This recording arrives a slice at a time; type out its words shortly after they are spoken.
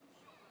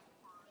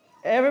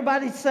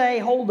Everybody say,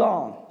 hold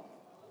on.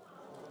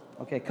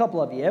 Okay, a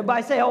couple of you.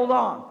 Everybody say, hold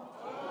on.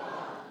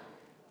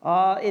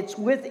 It's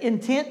with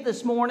intent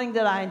this morning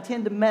that I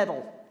intend to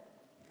meddle.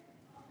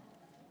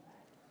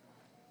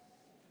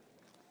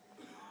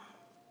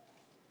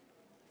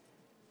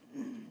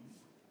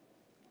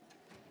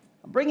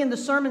 I'm bringing the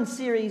sermon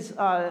series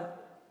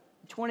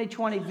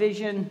 2020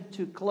 Vision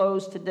to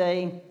close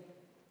today.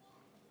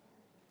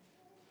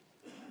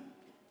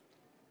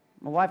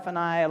 My wife and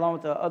I, along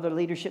with the other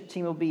leadership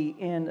team, will be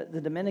in the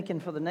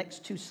Dominican for the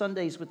next 2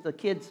 Sundays with the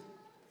kids.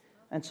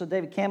 And so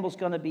David Campbell's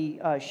going to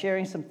be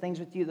sharing some things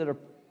with you that are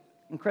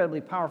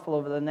incredibly powerful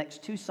over the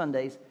next 2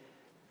 Sundays.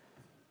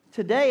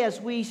 Today,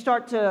 as we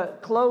start to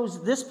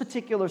close this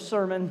particular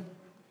sermon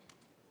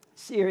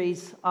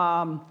series,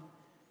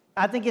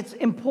 I think it's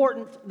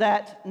important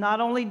that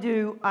not only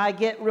do I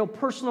get real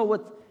personal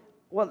with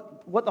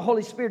what the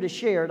Holy Spirit has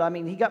shared. I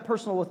mean, he got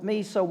personal with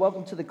me, so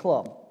welcome to the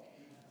club.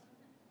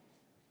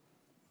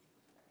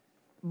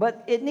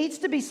 But it needs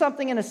to be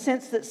something in a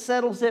sense that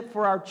settles it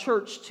for our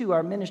church too,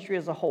 our ministry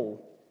as a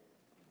whole.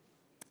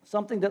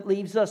 Something that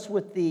leaves us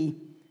with the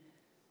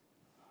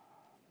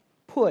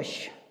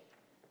push,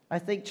 I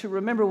think, to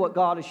remember what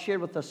God has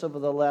shared with us over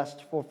the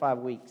last 4 or 5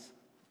 weeks.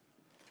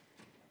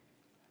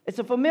 It's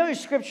a familiar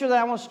scripture that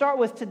I want to start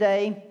with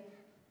today,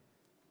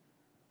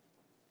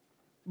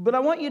 but I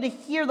want you to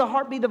hear the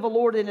heartbeat of the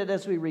Lord in it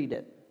as we read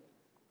it.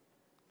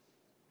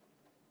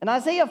 In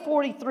Isaiah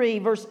 43,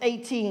 verse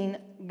 18,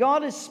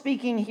 God is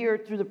speaking here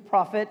through the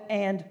prophet,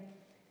 and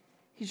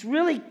he's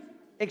really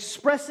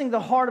expressing the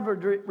heart of a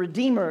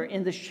Redeemer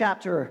in this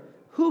chapter,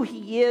 who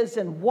he is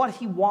and what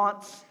he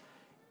wants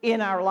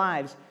in our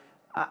lives.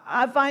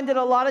 I find that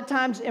a lot of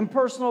times in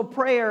personal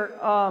prayer,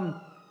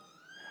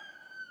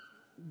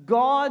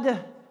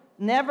 God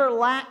never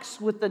lacks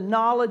with the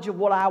knowledge of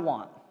what I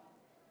want.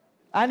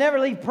 I never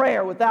leave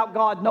prayer without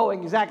God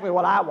knowing exactly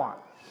what I want.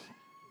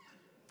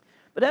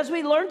 But as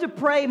we learn to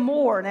pray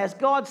more, and as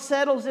God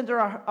settles into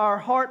our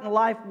heart and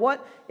life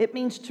what it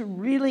means to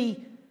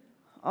really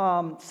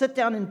sit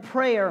down in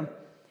prayer,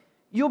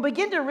 you'll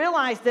begin to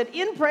realize that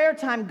in prayer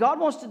time, God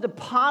wants to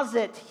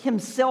deposit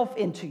himself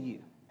into you.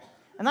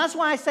 And that's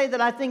why I say that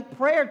I think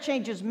prayer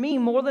changes me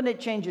more than it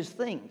changes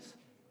things.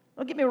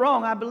 Don't get me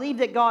wrong, I believe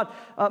that God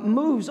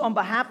moves on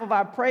behalf of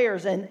our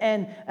prayers,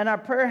 and our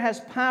prayer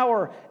has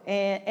power,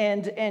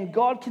 and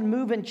God can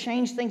move and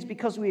change things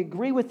because we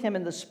agree with him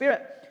in the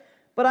Spirit.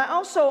 But I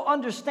also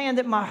understand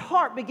that my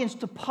heart begins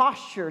to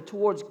posture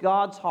towards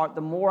God's heart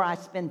the more I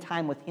spend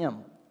time with him.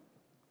 Does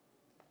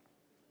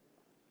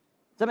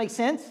that make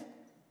sense?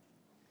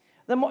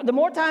 The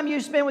more time you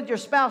spend with your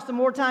spouse, the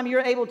more time you're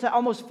able to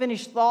almost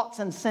finish thoughts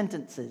and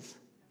sentences.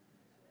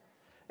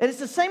 And it's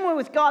the same way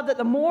with God, that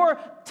the more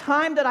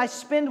time that I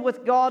spend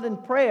with God in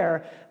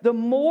prayer, the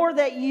more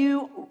that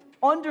you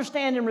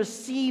understand and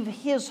receive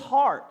his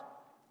heart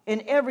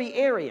in every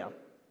area.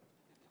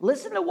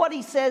 Listen to what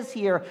he says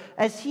here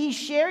as he's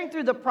sharing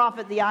through the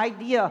prophet the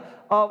idea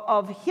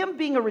of him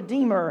being a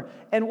redeemer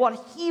and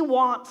what he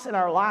wants in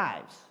our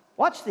lives.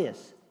 Watch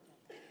this.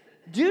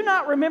 Do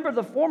not remember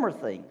the former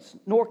things,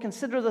 nor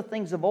consider the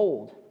things of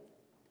old.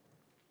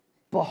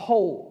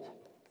 Behold.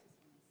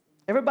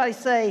 Everybody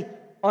say,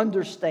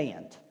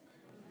 understand.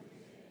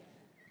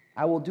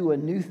 I will do a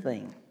new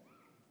thing.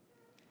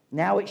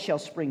 Now it shall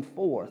spring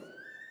forth.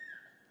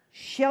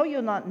 Shall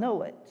you not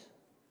know it?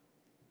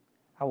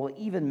 I will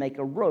even make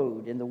a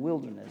road in the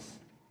wilderness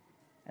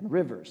and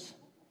rivers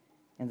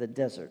in the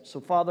desert. So,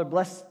 Father,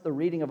 bless the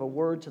reading of a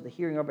word to the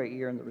hearing of our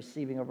ear and the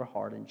receiving of our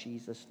heart in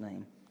Jesus'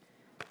 name.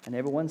 And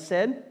everyone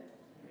said, amen.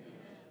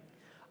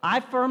 I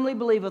firmly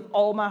believe with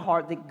all my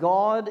heart that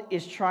God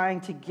is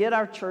trying to get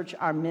our church,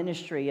 our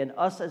ministry, and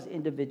us as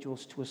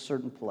individuals to a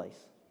certain place.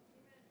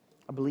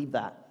 I believe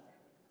that.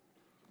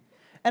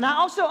 And I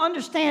also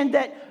understand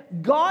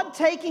that God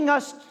taking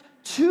us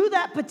to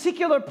that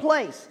particular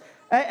place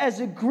as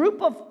a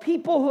group of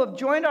people who have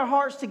joined our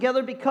hearts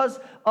together because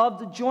of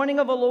the joining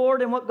of the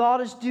Lord and what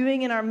God is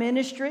doing in our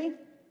ministry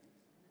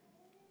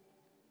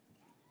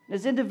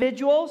as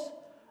individuals.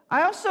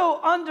 I also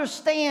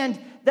understand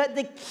that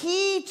the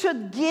key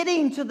to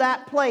getting to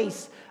that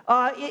place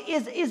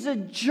is a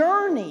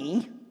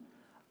journey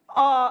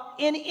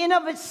in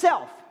of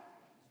itself.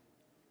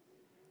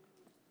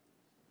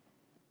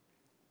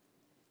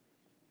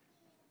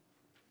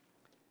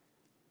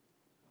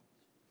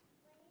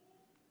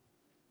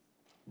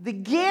 The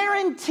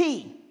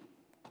guarantee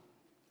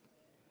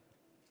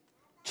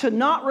to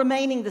not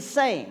remaining the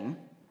same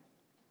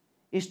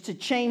is to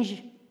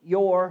change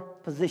your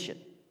position.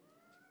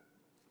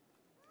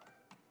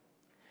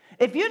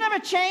 If you never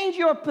change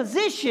your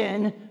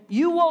position,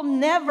 you will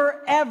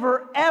never,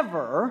 ever,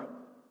 ever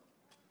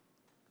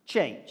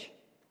change.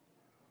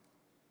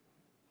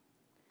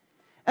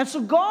 And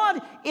so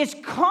God is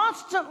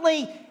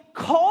constantly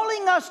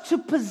calling us to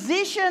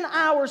position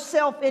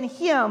ourselves in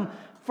Him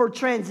for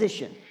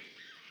transition.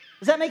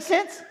 Does that make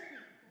sense?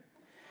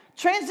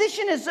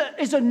 Transition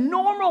is a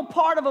normal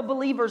part of a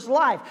believer's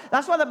life.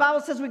 That's why the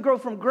Bible says we grow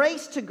from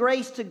grace to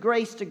grace to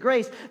grace to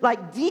grace.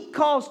 Like deep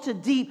calls to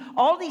deep.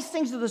 All these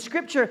things of the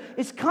Scripture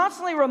is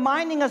constantly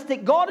reminding us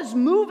that God is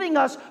moving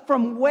us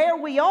from where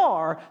we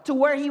are to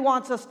where He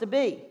wants us to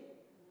be.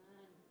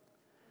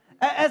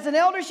 As an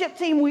eldership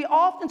team, we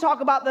often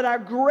talk about that our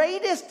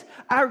greatest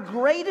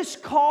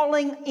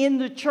calling in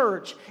the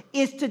church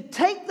is to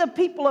take the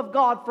people of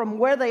God from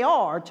where they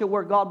are to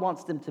where God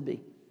wants them to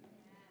be.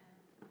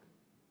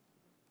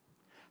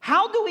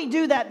 How do we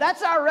do that?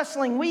 That's our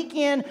wrestling week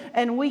in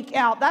and week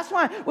out. That's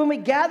why when we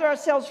gather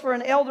ourselves for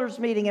an elders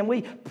meeting and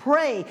we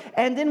pray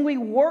and then we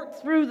work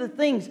through the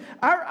things,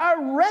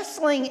 our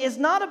wrestling is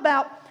not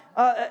about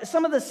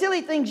some of the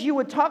silly things you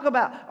would talk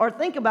about or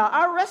think about.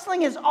 Our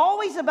wrestling is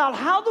always about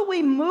how do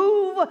we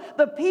move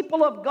the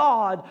people of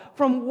God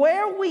from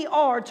where we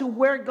are to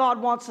where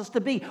God wants us to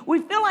be.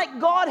 We feel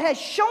like God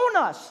has shown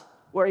us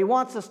where He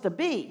wants us to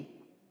be.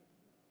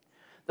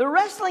 The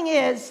wrestling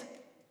is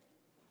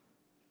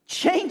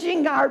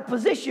changing our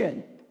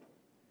position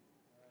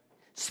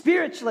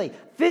spiritually,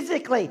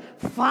 physically,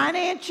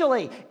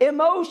 financially,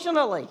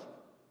 emotionally.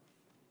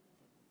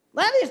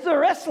 That is the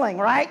wrestling,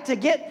 right? To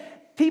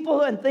get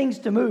people and things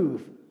to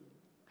move.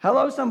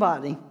 Hello,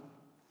 somebody.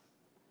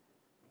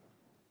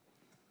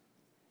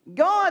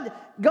 God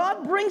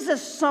brings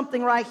us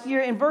something right here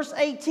in verse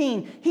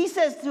 18. He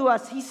says to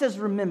us, He says,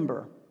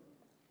 remember.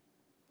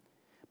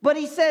 But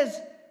He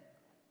says,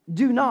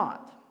 do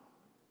not.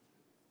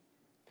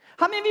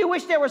 How many of you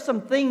wish there were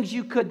some things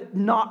you could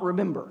not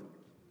remember?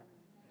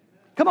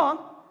 Come on.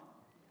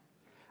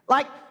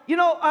 Like,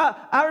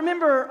 I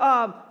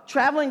remember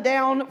traveling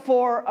down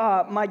for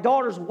my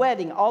daughter's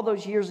wedding all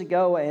those years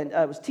ago, and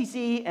it was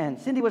TC, and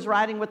Cindy was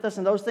riding with us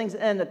and those things,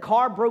 and the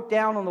car broke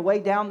down on the way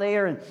down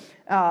there, and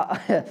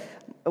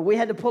we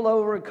had to pull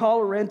over and call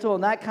a rental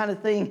and that kind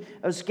of thing.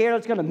 I was scared I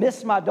was going to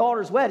miss my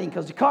daughter's wedding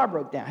because the car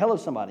broke down. Hello,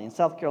 somebody in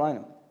South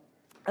Carolina.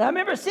 And I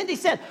remember Cindy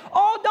said,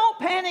 oh, don't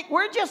panic.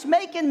 We're just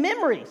making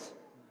memories.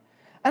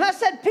 And I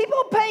said,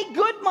 people pay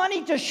good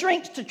money to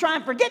shrinks to try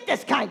and forget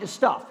this kind of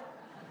stuff.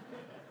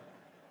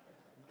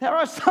 There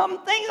are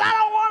some things I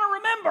don't want to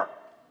remember.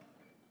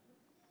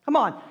 Come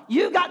on,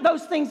 you got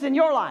those things in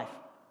your life.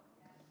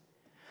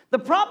 The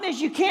problem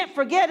is you can't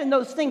forget and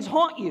those things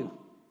haunt you.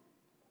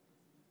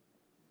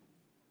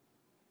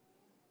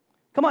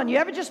 Come on, you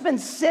ever just been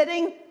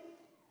sitting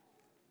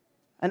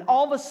and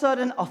all of a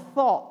sudden a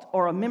thought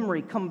or a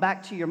memory come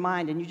back to your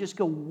mind and you just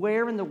go,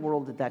 where in the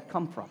world did that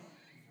come from?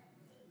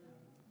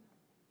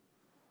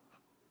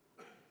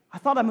 I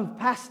thought I moved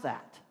past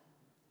that.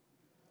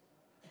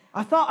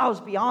 I thought I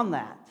was beyond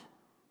that.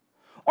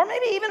 Or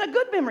maybe even a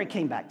good memory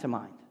came back to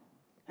mind.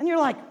 And you're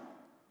like,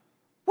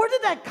 where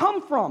did that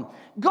come from?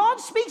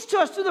 God speaks to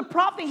us through the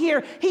prophet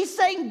here. He's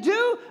saying,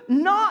 do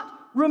not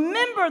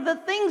remember the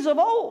things of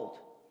old.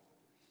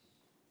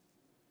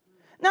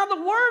 Now, the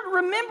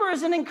word remember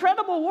is an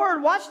incredible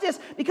word. Watch this,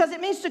 because it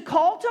means to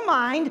call to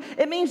mind.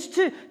 It means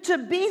to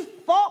be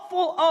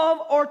thoughtful of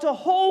or to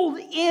hold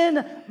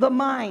in the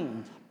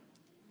mind.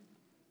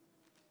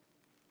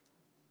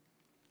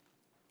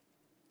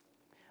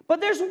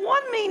 But there's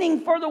one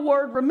meaning for the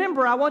word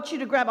remember I want you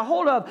to grab a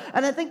hold of,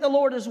 and I think the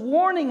Lord is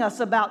warning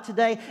us about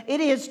today.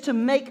 It is to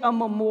make a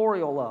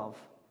memorial of.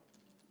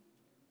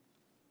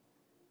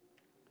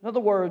 In other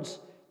words,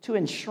 to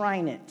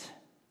enshrine it.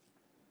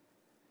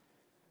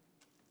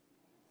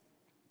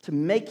 To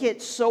make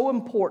it so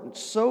important,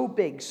 so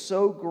big,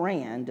 so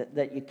grand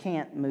that you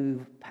can't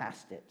move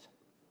past it.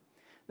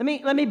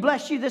 Let me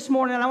bless you this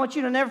morning, and I want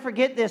you to never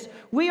forget this.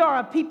 We are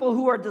a people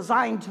who are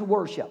designed to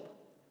worship.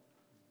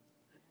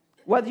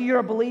 Whether you're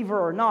a believer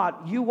or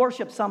not, you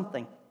worship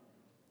something.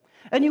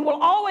 And you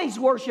will always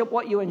worship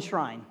what you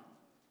enshrine.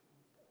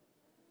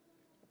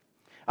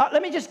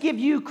 Let me just give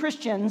you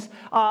Christians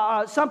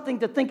something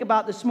to think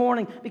about this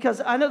morning, because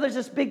I know there's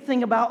this big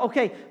thing about,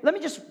 okay, let me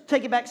just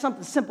take it back,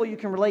 something simple you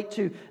can relate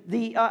to.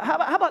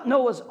 How about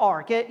Noah's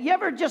Ark? You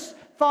ever just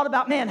thought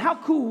about, man, how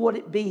cool would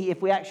it be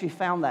if we actually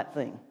found that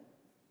thing?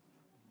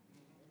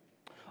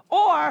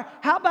 Or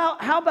how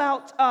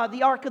about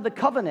the Ark of the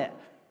Covenant?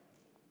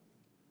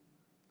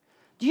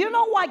 Do you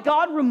know why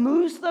God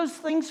removes those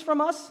things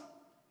from us?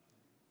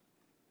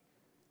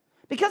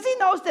 Because He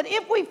knows that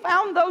if we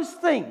found those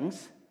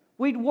things,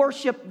 we'd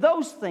worship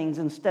those things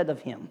instead of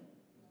Him.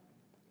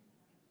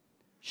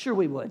 Sure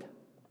we would.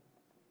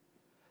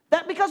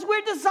 That because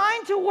we're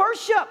designed to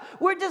worship.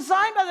 We're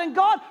designed by then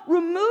God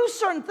removes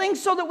certain things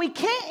so that we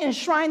can't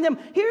enshrine them.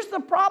 Here's the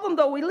problem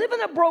though. We live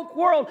in a broke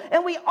world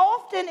and we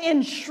often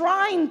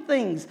enshrine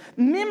things,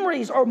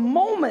 memories or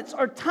moments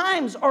or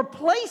times or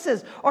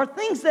places or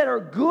things that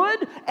are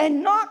good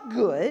and not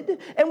good.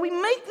 And we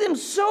make them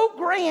so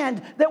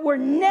grand that we're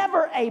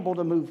never able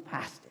to move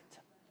past it.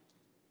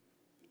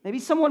 Maybe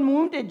someone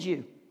wounded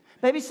you.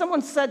 Maybe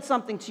someone said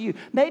something to you.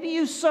 Maybe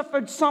you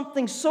suffered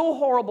something so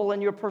horrible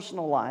in your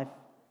personal life.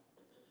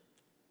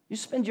 You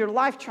spend your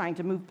life trying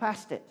to move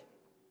past it.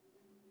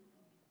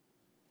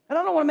 And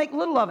I don't want to make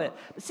little of it.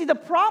 But see, the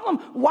problem,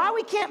 why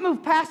we can't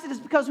move past it is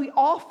because we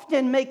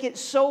often make it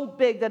so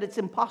big that it's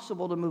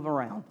impossible to move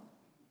around.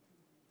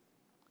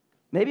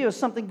 Maybe it was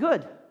something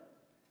good.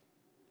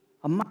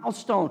 A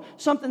milestone,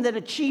 something that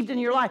achieved in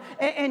your life.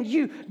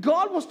 And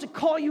God wants to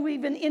call you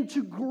even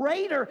into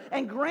greater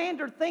and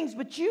grander things,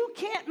 but you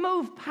can't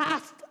move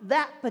past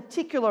that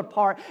particular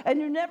part, and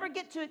you never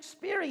get to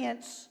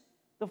experience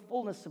the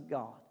fullness of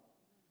God.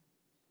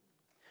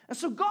 And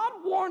so God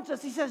warns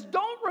us. He says,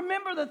 don't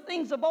remember the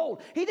things of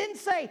old. He didn't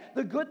say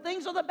the good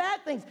things or the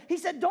bad things. He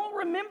said, don't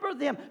remember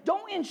them.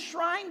 Don't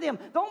enshrine them.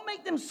 Don't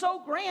make them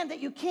so grand that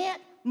you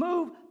can't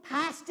move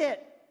past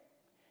it.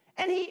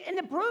 And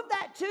to prove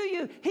that to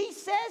you, he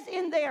says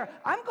in there,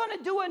 I'm going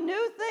to do a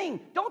new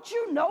thing. Don't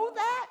you know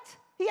that?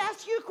 He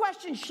asks you a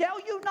question, shall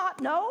you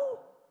not know?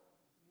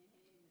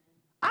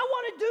 I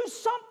want to do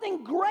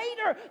something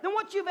greater than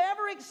what you've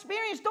ever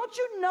experienced. Don't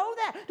you know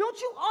that?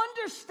 Don't you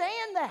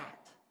understand that?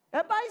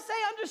 Everybody say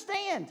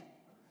understand.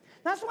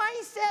 That's why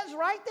he says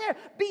right there,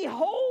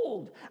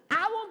 behold,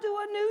 I will do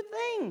a new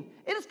thing.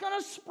 It is going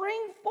to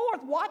spring forth.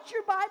 Watch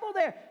your Bible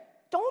there.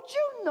 Don't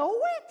you know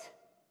it?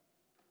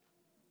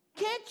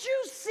 Can't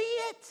you see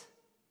it?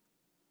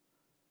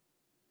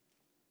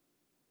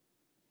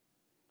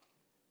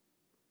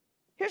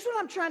 Here's what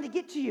I'm trying to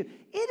get to you.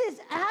 It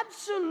is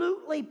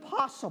absolutely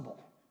possible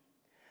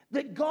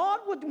that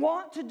God would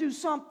want to do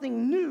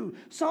something new,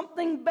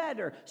 something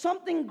better,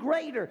 something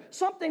greater,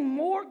 something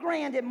more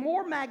grand and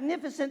more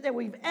magnificent than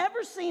we've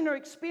ever seen or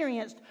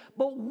experienced,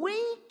 but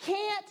we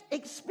can't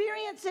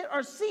experience it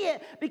or see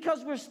it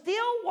because we're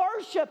still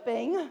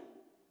worshiping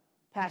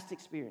past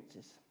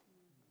experiences.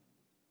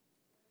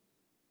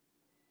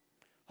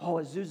 Oh,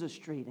 Azusa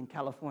Street in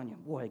California.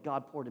 Boy,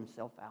 God poured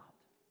himself out.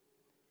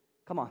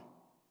 Come on.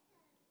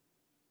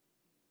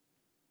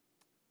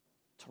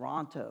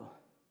 Toronto.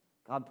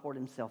 God poured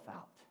himself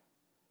out.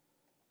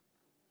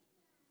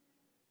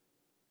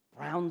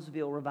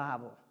 Brownsville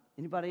Revival.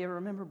 Anybody ever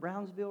remember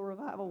Brownsville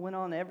Revival? Went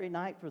on every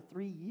night for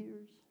 3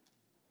 years.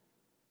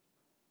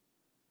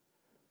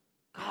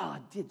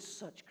 God did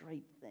such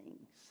great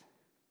things.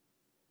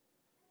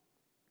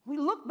 We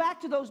look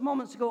back to those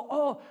moments and go,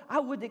 oh, I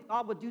would that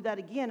God would do that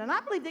again. And I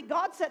believe that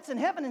God sits in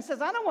heaven and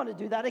says, I don't want to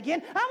do that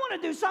again. I want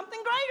to do something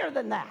greater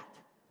than that.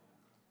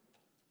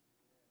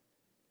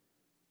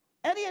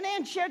 Eddie and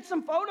Ann shared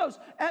some photos,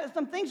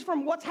 some things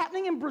from what's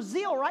happening in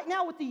Brazil right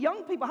now with the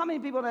young people. How many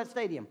people in that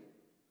stadium?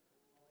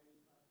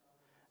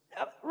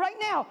 Right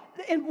now,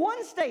 in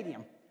one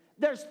stadium,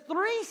 there's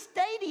 3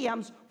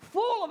 stadiums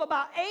full of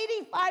about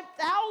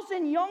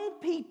 85,000 young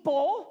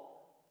people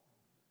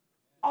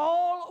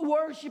all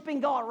worshiping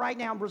God right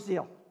now in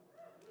Brazil.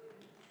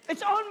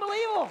 It's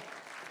unbelievable.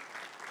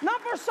 Not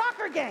for a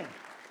soccer game.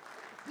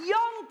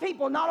 Young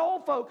people, not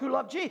old folk who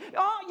love Jesus.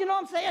 Oh, you know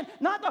what I'm saying?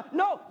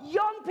 No,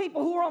 young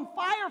people who are on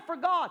fire for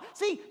God.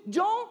 See,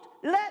 don't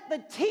let the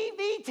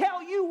TV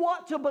tell you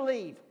what to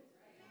believe.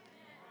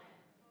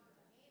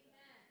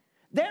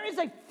 There is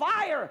a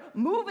fire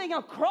moving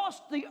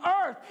across the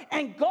earth,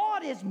 and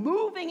God is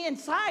moving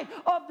inside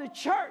of the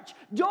church.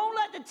 Don't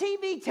let the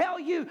TV tell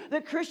you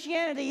that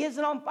Christianity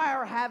isn't on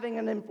fire or having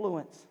an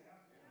influence.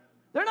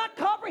 They're not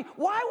covering.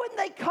 Why wouldn't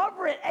they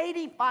cover it?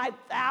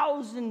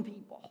 85,000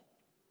 people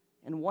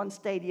in one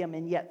stadium,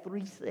 and yet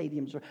 3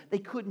 stadiums. They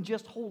couldn't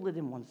just hold it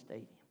in one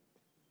stadium.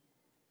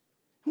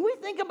 We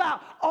think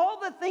about all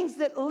the things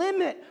that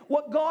limit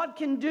what God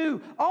can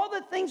do. All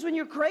the things when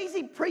your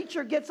crazy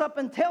preacher gets up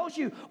and tells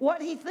you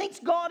what he thinks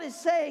God is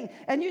saying,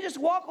 and you just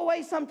walk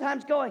away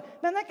sometimes going,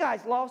 man, that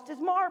guy's lost his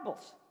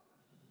marbles.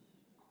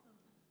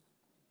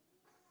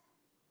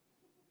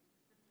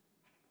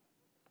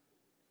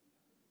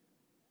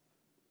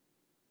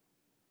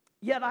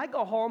 Yet I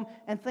go home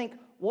and think,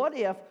 what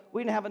if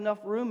we didn't have enough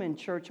room in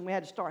church and we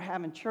had to start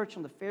having church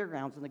on the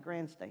fairgrounds and the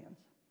grandstands?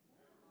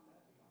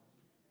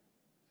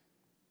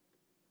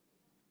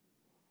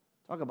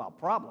 Talk about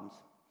problems.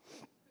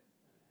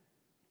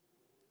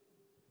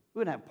 We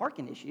wouldn't have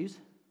parking issues.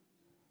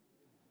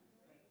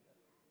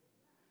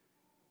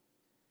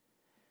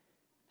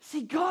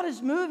 See, God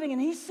is moving,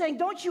 and he's saying,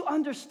 don't you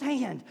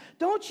understand?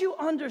 Don't you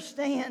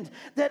understand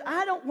that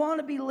I don't want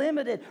to be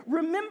limited?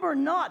 Remember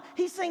not.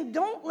 He's saying,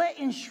 don't let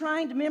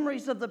enshrined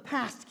memories of the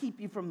past keep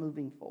you from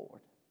moving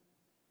forward.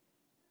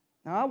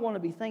 Now, I want to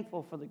be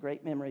thankful for the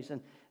great memories,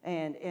 and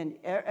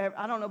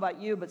I don't know about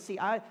you, but see,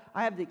 I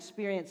have the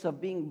experience of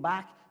being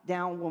back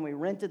down when we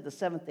rented the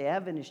Seventh-day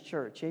Adventist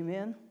church,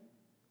 amen?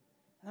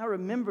 And I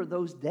remember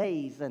those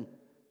days, and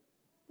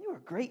they were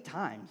great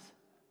times.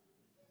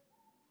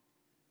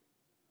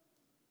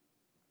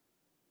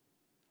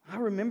 I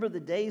remember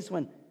the days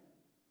when,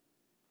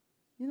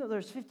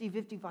 there's 50,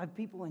 55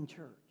 people in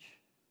church.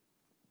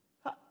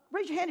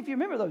 Raise your hand if you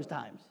remember those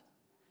times.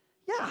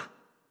 Yeah.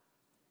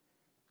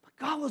 But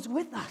God was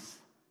with us.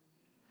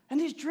 And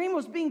his dream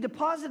was being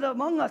deposited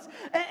among us.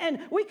 And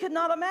we could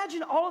not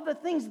imagine all of the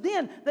things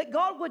then that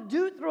God would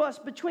do through us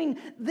between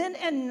then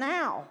and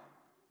now.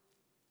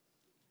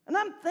 And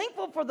I'm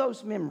thankful for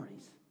those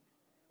memories.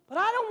 But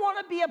I don't want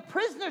to be a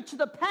prisoner to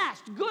the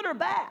past, good or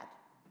bad.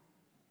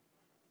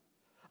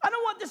 I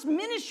don't want this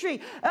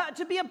ministry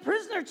to be a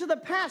prisoner to the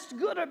past,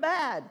 good or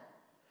bad.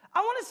 I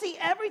want to see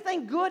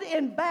everything good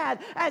and bad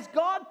as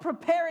God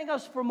preparing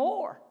us for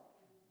more.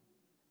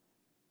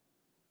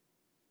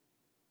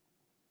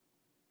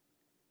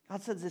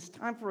 God says it's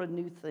time for a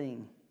new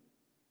thing.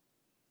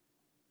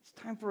 It's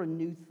time for a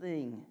new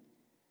thing.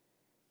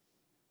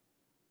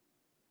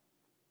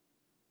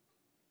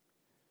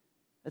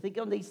 I think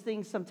on these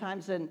things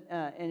sometimes, and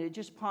it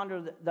just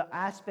ponder the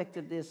aspect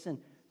of this. And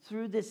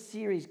through this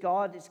series,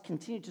 God has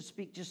continued to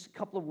speak just a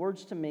couple of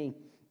words to me.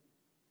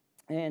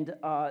 And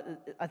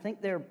I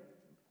think they're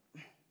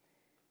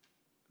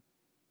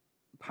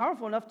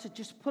powerful enough to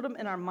just put them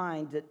in our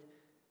mind that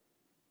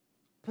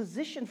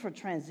position for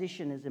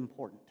transition is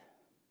important.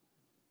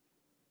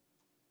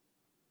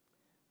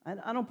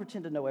 I don't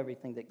pretend to know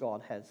everything that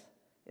God has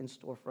in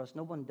store for us.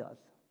 No one does.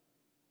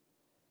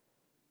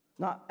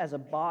 Not as a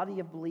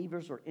body of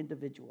believers or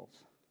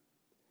individuals.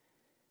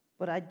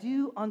 But I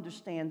do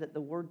understand that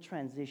the word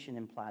transition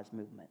implies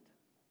movement.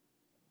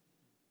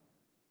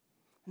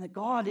 And that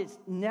God is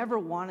never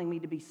wanting me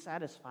to be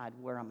satisfied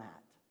where I'm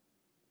at.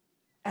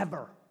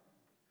 Ever.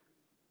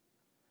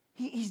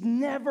 He's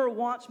never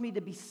wants me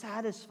to be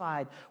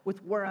satisfied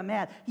with where I'm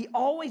at. He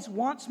always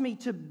wants me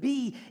to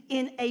be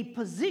in a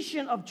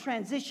position of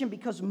transition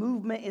because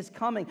movement is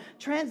coming.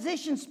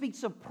 Transition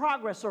speaks of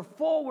progress or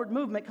forward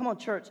movement. Come on,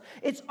 church.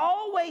 It's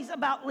always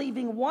about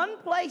leaving one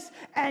place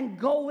and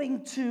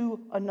going to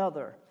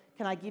another.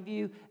 Can I give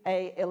you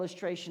an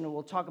illustration, and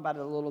we'll talk about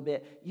it a little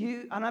bit.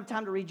 I don't have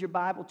time to read your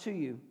Bible to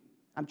you.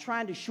 I'm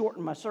trying to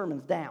shorten my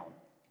sermons down.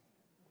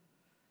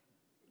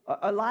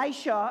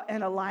 Elisha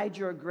and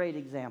Elijah are a great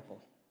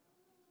example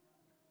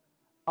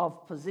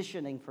of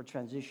positioning for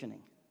transitioning.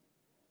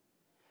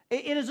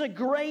 It is a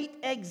great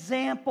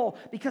example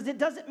because it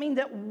doesn't mean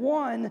that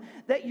one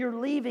that you're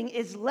leaving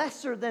is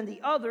lesser than the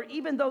other,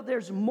 even though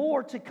there's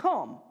more to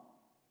come.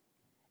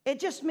 It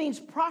just means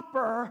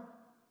proper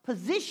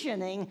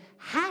positioning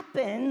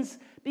happens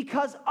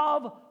because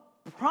of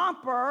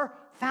proper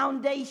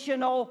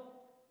foundational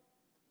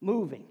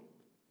moving.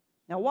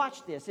 Now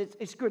watch this.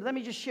 It's good. Let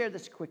me just share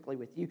this quickly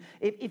with you.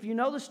 If you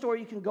know the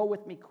story, you can go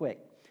with me quick.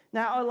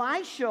 Now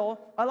Elisha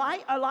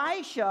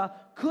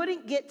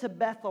couldn't get to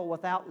Bethel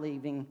without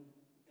leaving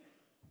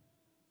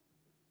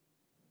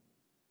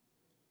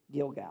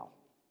Gilgal.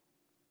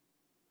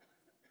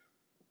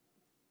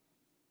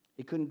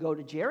 He couldn't go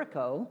to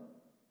Jericho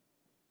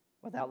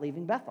without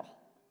leaving Bethel.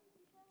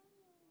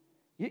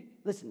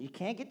 Listen, you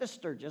can't get to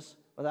Sturgis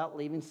without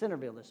leaving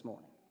Centerville this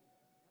morning.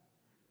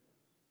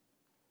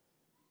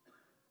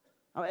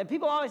 And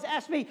people always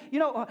ask me,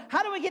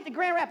 how do we get to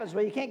Grand Rapids?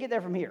 Well, you can't get there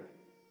from here.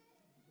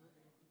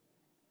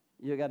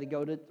 You got to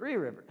go to Three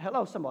River.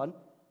 Hello, someone.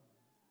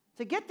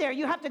 To get there,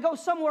 you have to go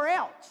somewhere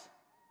else.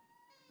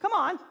 Come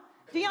on.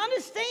 Do you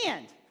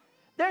understand?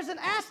 There's an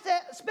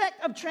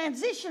aspect of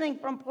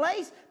transitioning from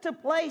place to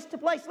place to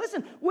place.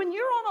 Listen, when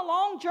you're on a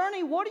long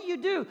journey, what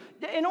do?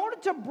 In order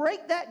to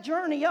break that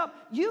journey up,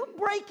 you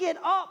break it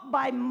up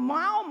by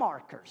mile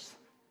markers.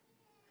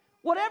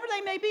 Whatever they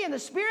may be in the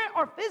spirit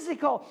or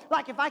physical.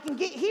 Like if I can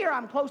get here,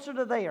 I'm closer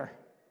to there.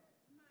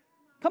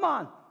 Come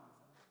on.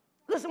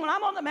 Listen, when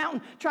I'm on the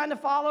mountain trying to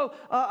follow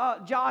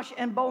Josh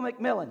and Bo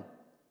McMillan,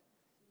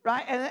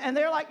 right? And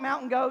they're like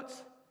mountain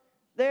goats.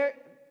 They're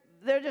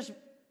just,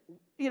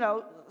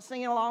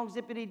 singing along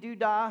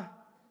zippity-doo-dah.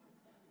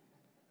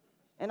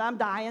 And I'm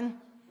dying.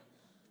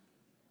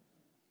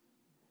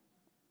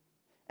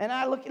 And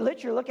I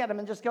literally look at them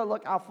and just go,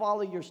 look, I'll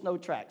follow your snow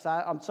tracks.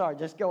 I'm sorry,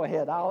 just go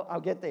ahead. I'll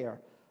get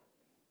there.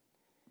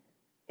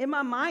 In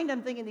my mind,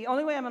 I'm thinking the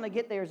only way I'm going to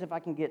get there is if I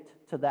can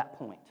get to that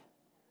point.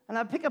 And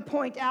I pick a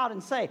point out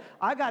and say,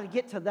 I got to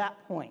get to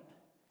that point.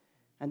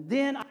 And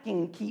then I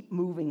can keep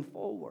moving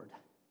forward.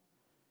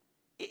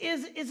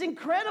 It's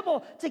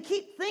incredible to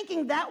keep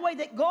thinking that way,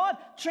 that God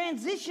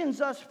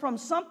transitions us from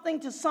something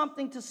to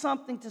something to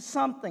something to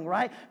something,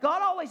 right?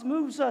 God always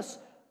moves us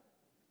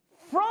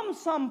from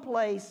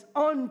someplace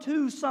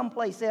unto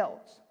someplace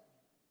else.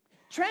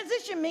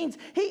 Transition means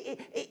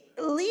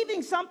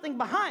leaving something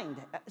behind.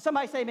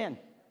 Somebody say amen.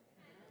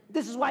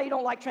 This is why you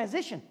don't like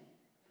transition.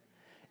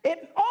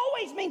 It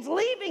always means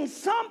leaving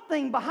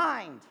something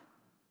behind.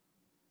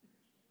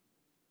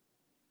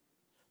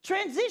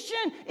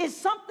 Transition is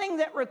something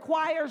that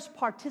requires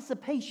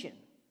participation.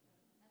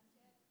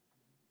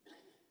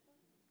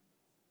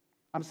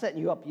 I'm setting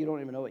you up. You don't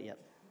even know it yet.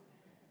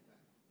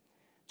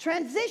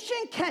 Transition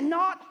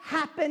cannot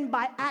happen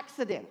by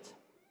accident.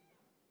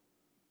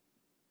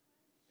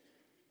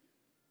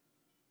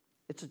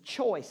 It's a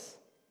choice.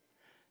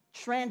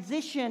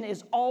 Transition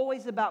is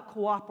always about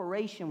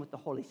cooperation with the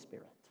Holy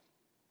Spirit.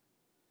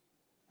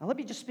 Now, let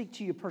me just speak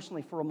to you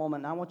personally for a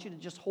moment. And I want you to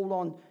just hold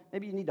on.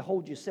 Maybe you need to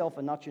hold yourself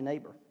and not your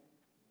neighbor.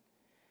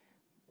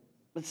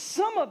 But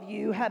some of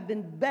you have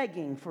been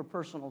begging for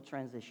personal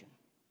transition.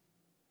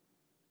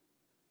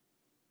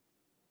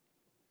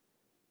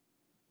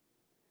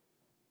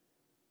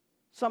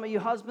 Some of you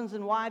husbands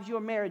and wives, your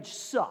marriage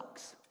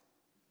sucks.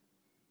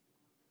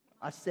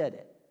 I said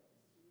it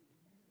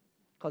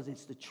because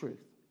it's the truth.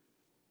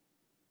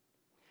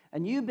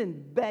 and you've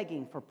been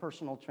begging for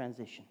personal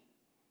transition.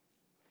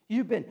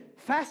 You've been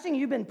fasting,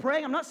 you've been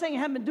praying. I'm not saying you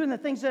haven't been doing the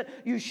things that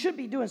you should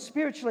be doing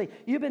spiritually.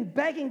 You've been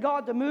begging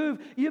God to move.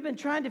 You've been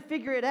trying to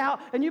figure it out,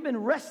 and you've been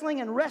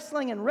wrestling and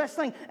wrestling and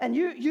wrestling, and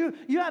you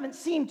haven't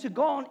seemed to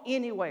gone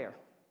anywhere.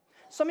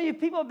 Some of you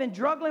people have been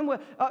struggling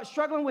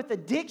with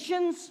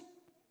addictions.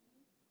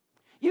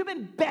 You've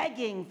been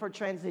begging for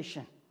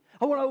transition.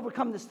 I want to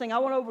overcome this thing. I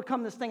want to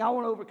overcome this thing. I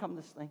want to overcome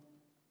this thing.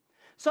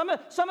 Some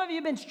of you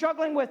have been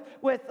struggling with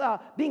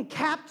being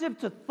captive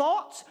to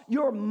thoughts,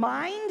 your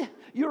mind,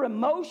 your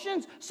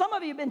emotions. Some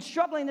of you have been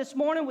struggling this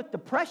morning with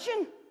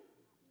depression.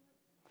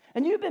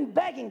 And you've been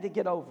begging to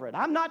get over it.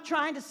 I'm not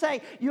trying to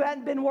say you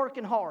hadn't been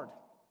working hard.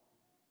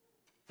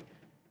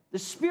 The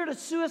spirit of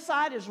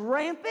suicide is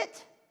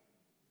rampant.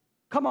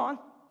 Come on.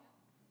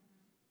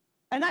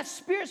 And that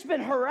spirit's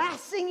been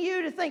harassing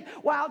you to think,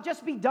 well, I'll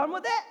just be done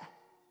with it.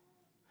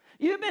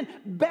 You've been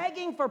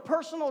begging for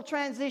personal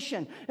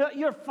transition.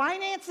 Your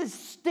finances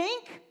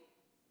stink.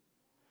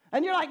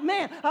 And you're like,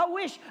 man, I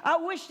wish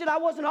that I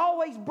wasn't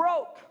always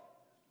broke.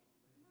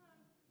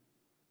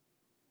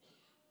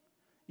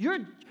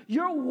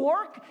 Your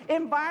work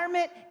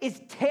environment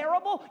is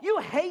terrible. You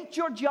hate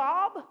your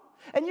job.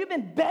 And you've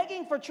been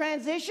begging for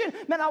transition.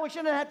 Man, I wish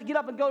I didn't have to get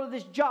up and go to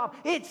this job.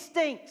 It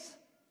stinks.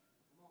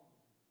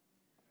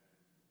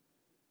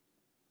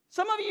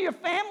 Some of you, your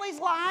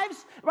family's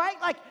lives, right?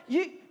 Like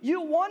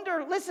you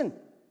wonder, listen,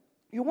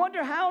 you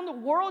wonder how in the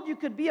world you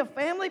could be a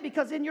family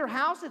because in your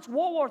house it's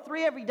World War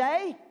III every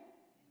day.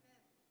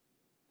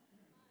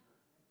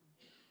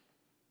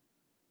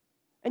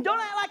 And don't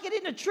act like it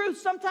isn't the truth.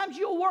 Sometimes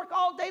you'll work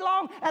all day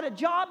long at a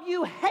job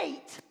you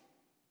hate.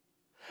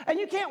 And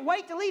you can't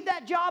wait to leave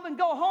that job and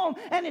go home.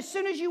 And as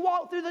soon as you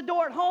walk through the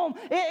door at home,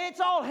 it's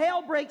all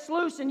hell breaks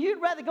loose. And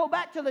you'd rather go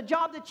back to the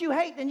job that you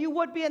hate than you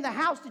would be in the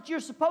house that you're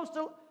supposed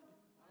to.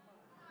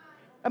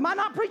 Am I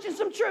not preaching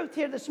some truth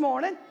here this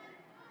morning?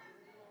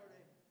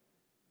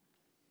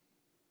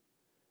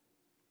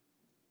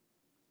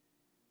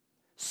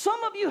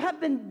 Some of you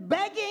have been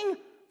begging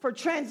for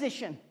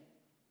transition.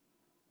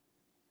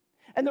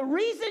 And the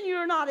reason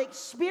you're not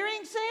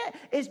experiencing it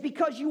is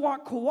because you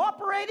aren't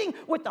cooperating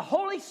with the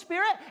Holy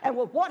Spirit and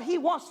with what He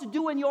wants to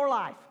do in your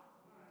life.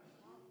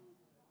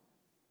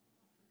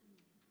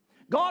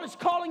 God is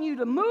calling you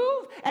to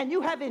move, and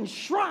you have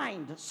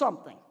enshrined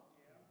something.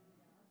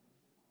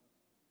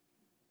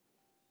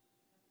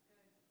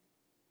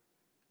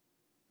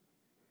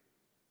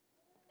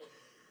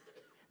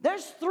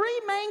 There's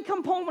three main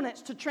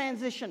components to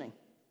transitioning.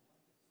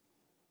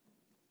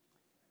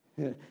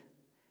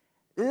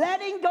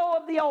 Letting go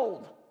of the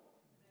old.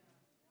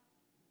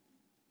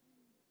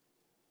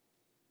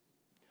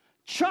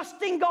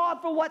 Trusting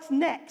God for what's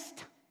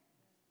next.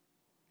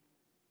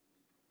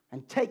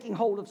 And taking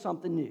hold of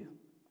something new.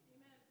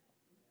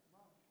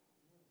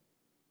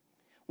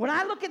 When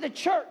I look at the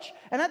church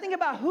and I think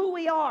about who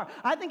we are,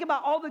 I think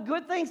about all the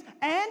good things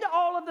and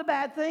all of the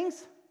bad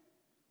things.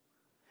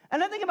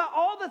 And I think about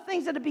all the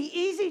things that would be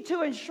easy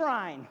to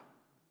enshrine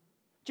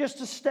just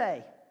to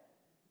stay.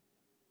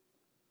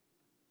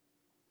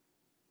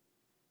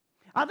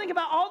 I think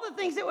about all the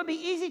things that would be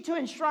easy to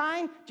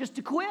enshrine just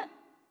to quit.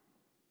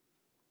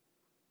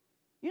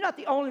 You're not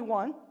the only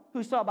one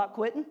who's thought about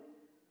quitting.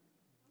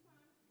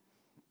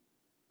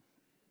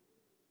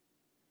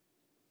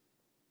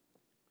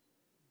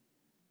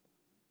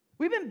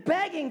 We've been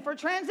begging for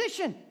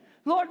transition.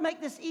 Lord, make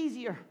this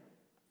easier.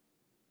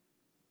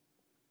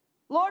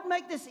 Lord,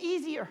 make this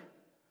easier.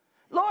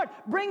 Lord,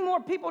 bring more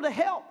people to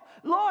help.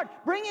 Lord,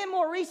 bring in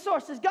more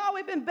resources. God,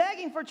 we've been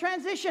begging for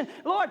transition.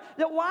 Lord,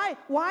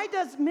 why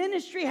does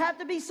ministry have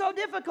to be so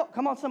difficult?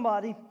 Come on,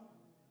 somebody.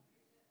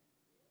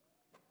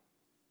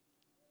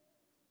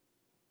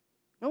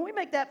 And we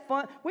make that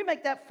fun. We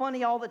make that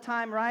funny all the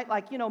time, right?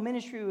 Like,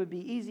 ministry would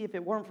be easy if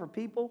it weren't for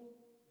people.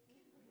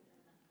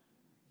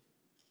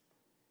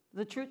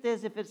 The truth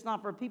is, if it's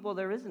not for people,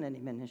 there isn't any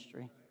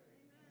ministry.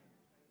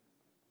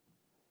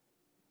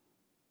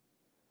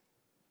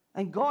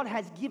 And God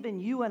has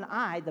given you and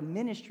I the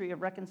ministry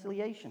of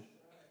reconciliation.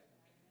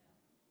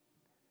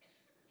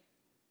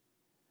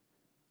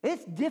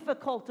 It's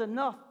difficult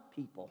enough,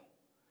 people,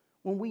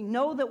 when we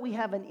know that we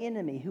have an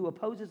enemy who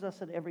opposes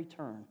us at every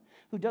turn,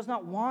 who does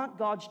not want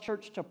God's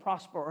church to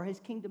prosper or His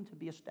kingdom to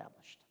be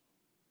established.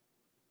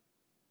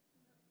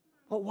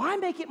 But why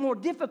make it more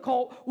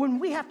difficult when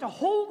we have to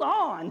hold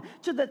on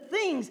to the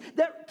things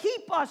that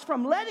keep us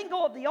from letting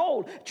go of the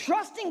old,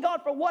 trusting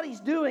God for what He's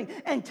doing,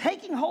 and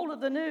taking hold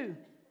of the new?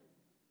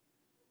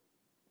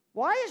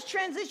 Why is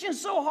transition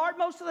so hard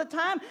most of the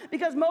time?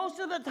 Because most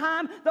of the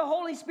time, the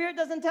Holy Spirit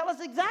doesn't tell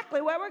us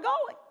exactly where we're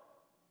going.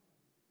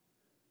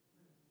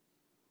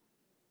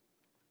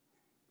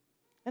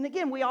 And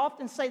again, we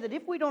often say that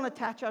if we don't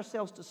attach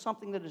ourselves to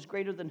something that is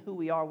greater than who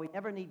we are, we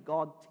never need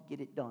God to get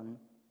it done.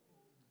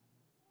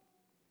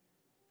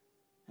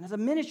 And as a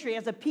ministry,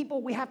 as a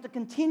people, we have to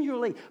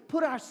continually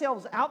put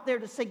ourselves out there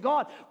to say,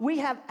 God, we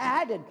have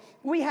added,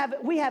 we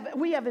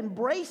have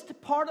embraced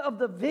part of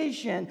the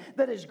vision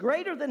that is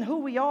greater than who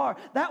we are.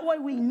 That way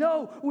we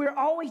know we're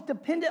always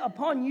dependent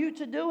upon you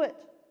to do it.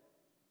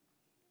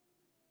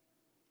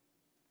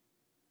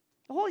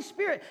 The Holy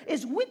Spirit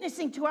is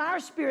witnessing to our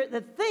spirit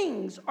that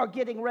things are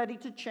getting ready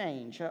to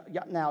change.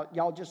 Now,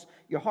 y'all just,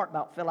 your heart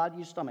about fell out of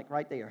your stomach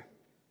right there.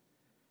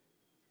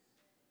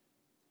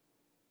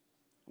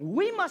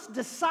 We must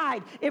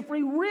decide if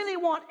we really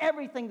want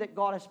everything that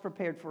God has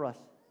prepared for us.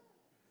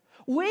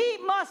 We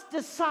must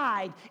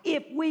decide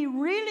if we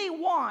really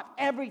want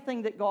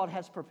everything that God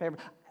has prepared.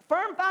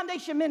 Firm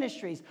Foundation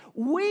Ministries,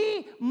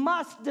 we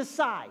must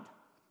decide.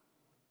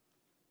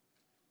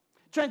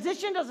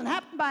 Transition doesn't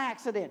happen by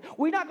accident.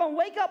 We're not going to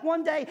wake up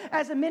one day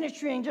as a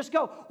ministry and just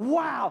go,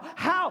 wow,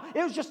 how?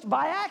 It was just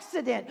by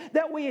accident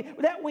that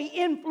we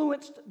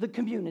influenced the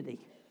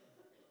community.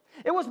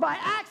 It was by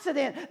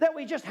accident that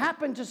we just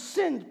happened to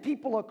send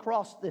people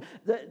across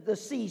the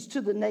seas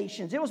to the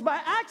nations. It was by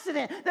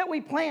accident that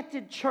we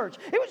planted church.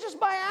 It was just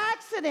by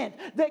accident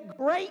that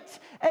great,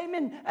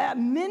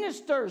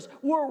 ministers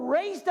were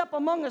raised up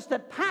among us,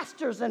 that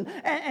pastors and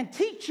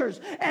teachers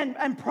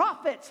and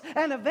prophets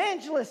and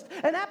evangelists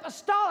and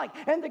apostolic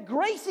and the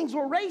gracings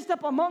were raised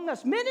up among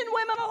us, men and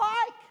women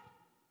alike.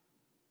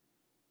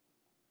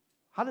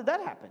 How did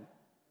that happen?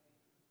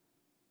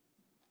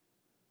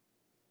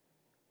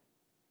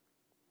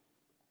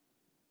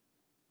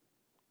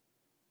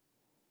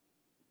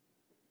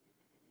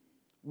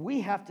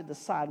 We have to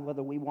decide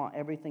whether we want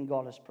everything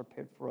God has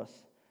prepared for us,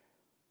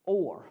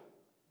 or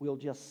we'll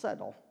just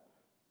settle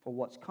for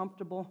what's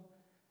comfortable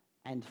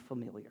and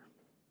familiar.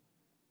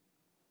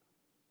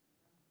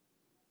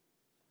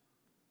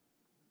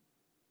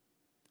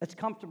 It's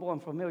comfortable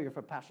and familiar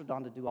for Pastor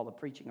Don to do all the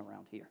preaching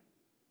around here.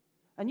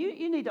 And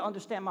you need to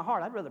understand my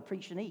heart. I'd rather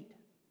preach than eat.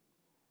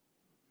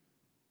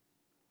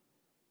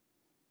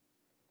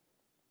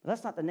 But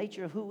that's not the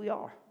nature of who we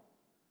are.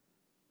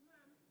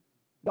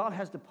 God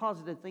has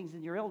deposited things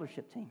in your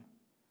eldership team.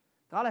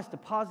 God has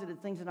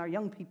deposited things in our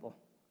young people,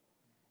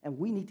 and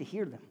we need to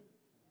hear them.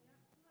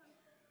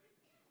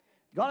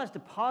 God has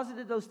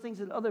deposited those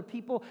things in other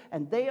people,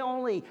 and they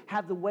only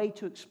have the way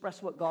to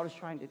express what God is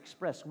trying to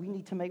express. We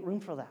need to make room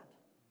for that.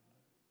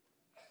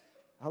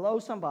 Hello,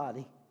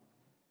 somebody.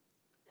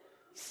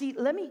 See,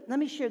 let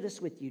me share this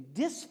with you.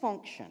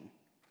 Dysfunction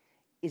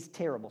is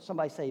terrible.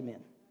 Somebody say amen.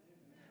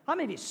 How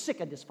many of you are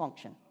sick of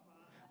dysfunction?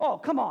 Oh,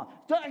 come on.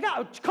 I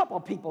got a couple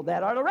of people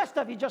that are. The rest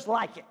of you just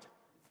like it.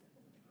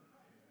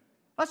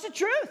 That's the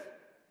truth.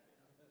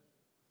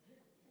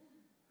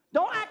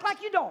 Don't act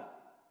like you don't.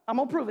 I'm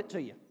going to prove it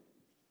to you.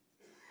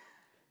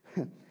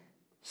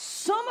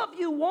 Some of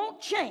you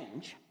won't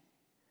change.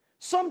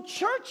 Some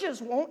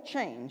churches won't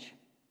change.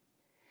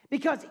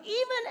 Because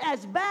even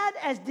as bad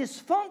as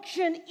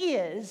dysfunction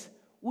is,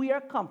 we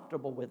are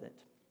comfortable with it.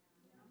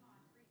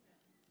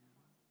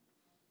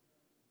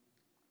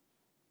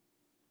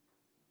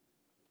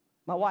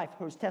 My wife,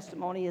 whose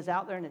testimony is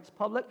out there and it's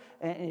public,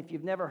 and if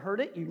you've never heard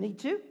it, you need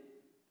to.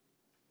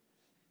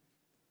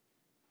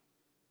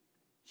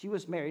 She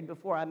was married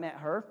before I met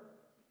her.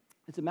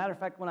 As a matter of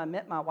fact, when I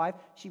met my wife,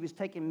 she was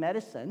taking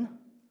medicine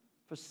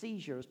for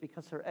seizures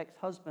because her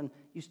ex-husband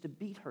used to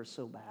beat her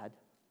so bad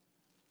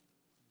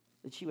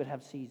that she would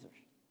have seizures.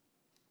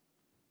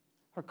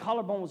 Her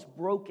collarbone was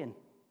broken.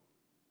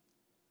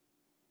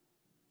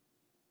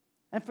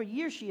 And for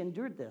years she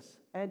endured this.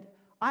 And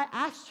I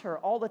asked her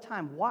all the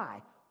time,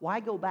 why? Why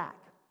go back?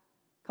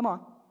 Come on.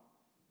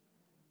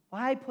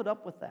 Why put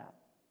up with that?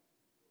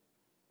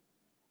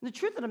 And the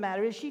truth of the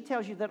matter is, she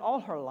tells you that all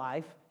her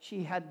life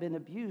she had been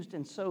abused,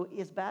 and so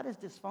as bad as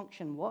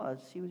dysfunction was,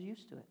 she was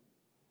used to it.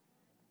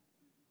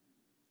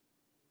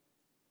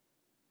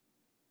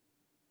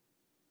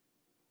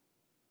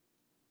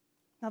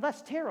 Now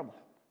that's terrible.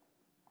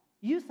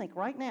 You think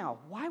right now,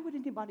 why would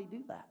anybody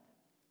do that?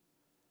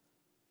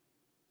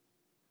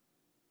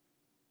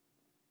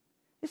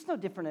 It's no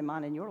different in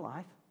mine in your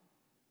life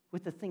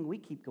with the thing we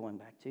keep going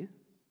back to.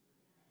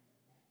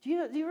 Do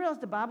you realize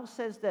the Bible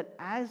says that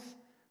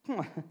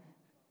you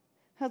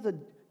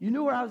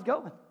knew where I was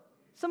going.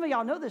 Some of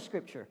y'all know this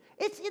scripture.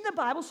 It's in the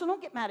Bible, so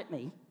don't get mad at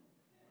me.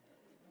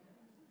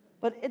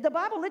 But the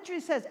Bible literally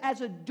says,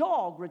 as a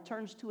dog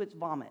returns to its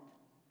vomit,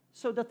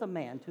 so doth a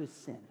man to his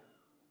sin.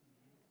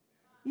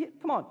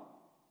 Come on.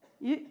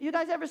 You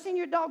guys ever seen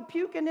your dog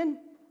puke and then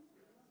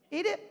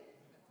eat it?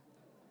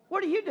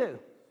 What do you do?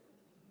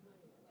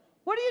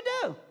 What do you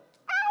do?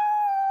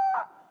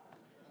 Ah!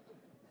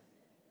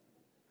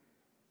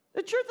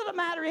 The truth of the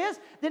matter is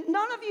that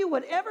none of you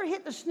would ever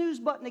hit the snooze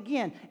button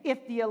again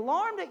if the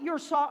alarm that your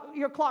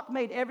clock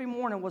made every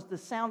morning was the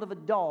sound of a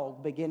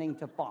dog beginning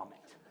to vomit.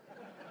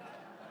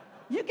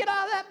 You get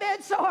out of that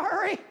bed so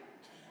hurry,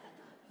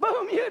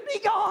 boom, you'd be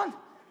gone.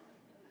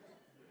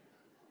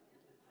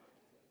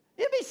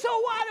 You'd be so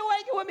wide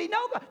awake, it would be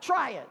no good.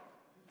 Try it.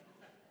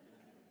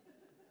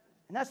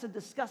 And that's a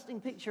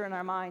disgusting picture in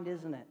our mind,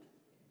 isn't it?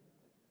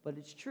 But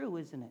it's true,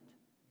 isn't it?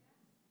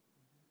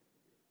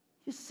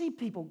 You see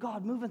people,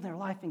 God move in their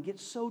life and get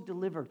so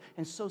delivered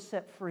and so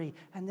set free.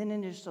 And then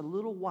in just a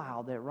little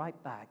while, they're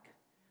right back.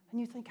 And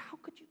you think, how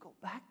could you go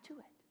back to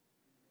it?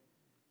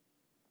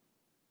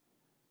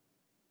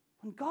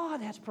 When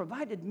God has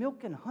provided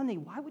milk and honey,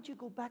 why would you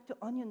go back to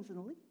onions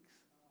and leeks?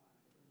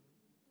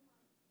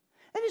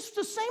 And it's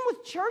the same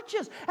with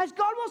churches. As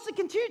God wants to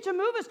continue to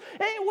move us,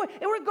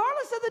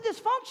 regardless of the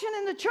dysfunction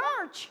in the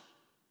church.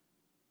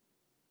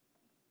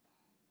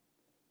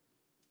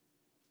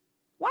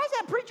 Why is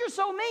that preacher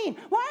so mean?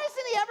 Why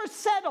isn't he ever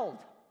settled?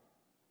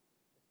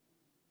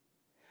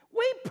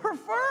 We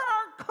prefer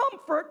our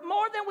comfort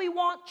more than we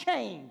want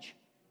change.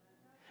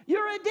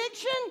 Your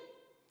addiction,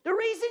 the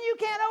reason you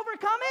can't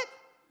overcome it,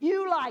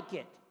 you like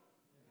it.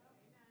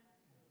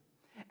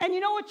 And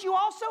you know what you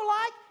also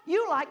like?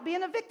 You like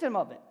being a victim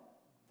of it.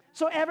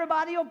 So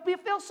everybody will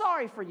feel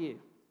sorry for you.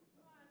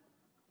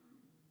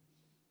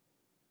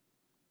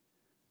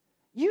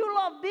 You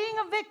love being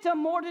a victim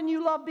more than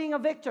you love being a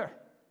victor.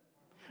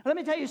 Let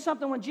me tell you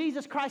something. When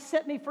Jesus Christ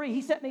set me free,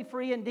 he set me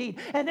free indeed.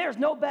 And there's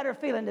no better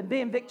feeling than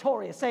being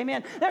victorious.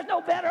 Amen. There's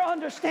no better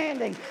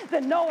understanding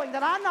than knowing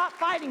that I'm not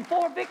fighting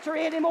for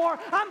victory anymore.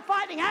 I'm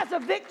fighting as a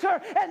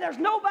victor. And there's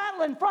no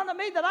battle in front of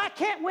me that I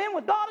can't win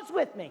when God is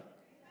with me.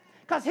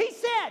 Because he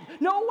said,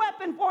 no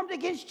weapon formed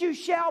against you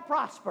shall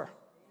prosper.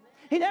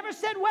 He never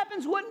said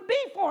weapons wouldn't be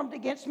formed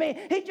against me.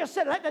 He just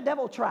said, let the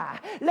devil try.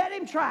 Let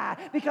him try.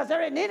 Because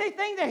there isn't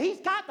anything that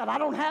he's got that I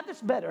don't have that's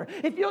better.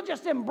 If you'll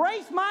just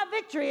embrace my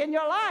victory in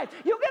your life,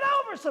 you'll get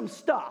over some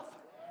stuff.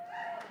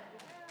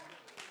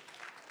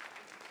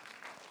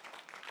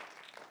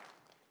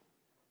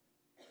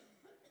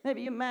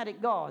 Maybe you're mad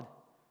at God.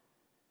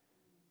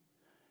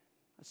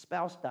 A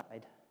spouse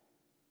died.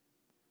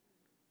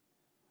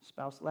 A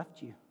spouse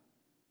left you.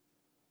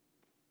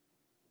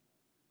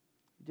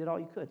 You did all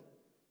you could.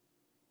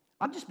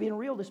 I'm just being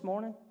real this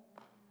morning.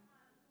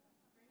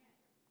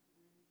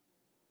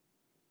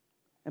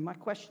 And my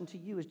question to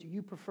you is, do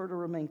you prefer to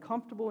remain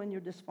comfortable in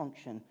your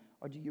dysfunction,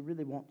 or do you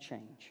really want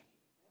change?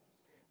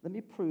 Let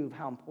me prove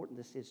how important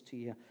this is to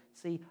you.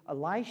 See,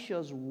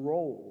 Elijah's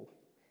role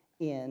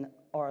in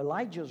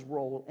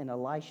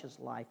Elisha's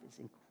life is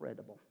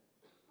incredible.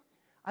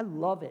 I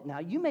love it. Now,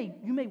 you may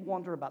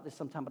wonder about this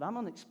sometime, but I'm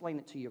going to explain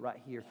it to you right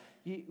here.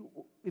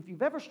 If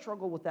you've ever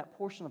struggled with that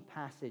portion of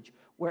passage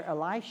where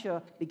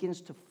Elisha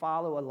begins to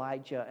follow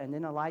Elijah, and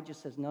then Elijah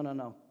says,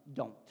 no,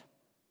 don't.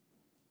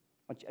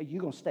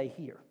 You're going to stay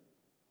here,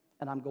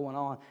 and I'm going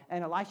on.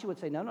 And Elisha would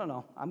say,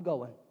 no, I'm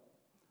going.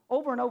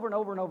 Over and over and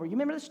over and over. You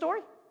remember this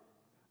story?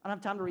 I don't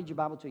have time to read your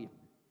Bible to you.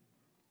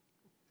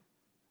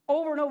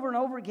 Over and over and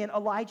over again,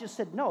 Elijah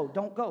said, no,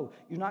 don't go.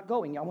 You're not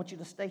going. I want you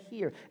to stay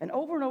here. And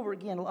over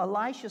again,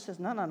 Elisha says,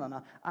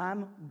 no,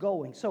 I'm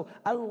going. So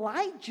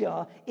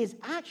Elijah is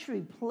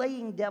actually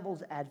playing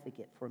devil's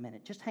advocate for a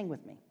minute. Just hang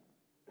with me.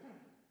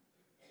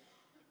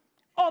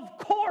 Of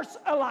course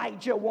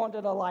Elijah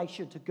wanted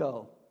Elisha to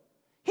go.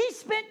 He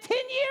spent 10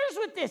 years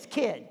with this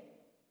kid.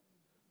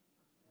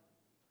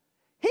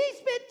 He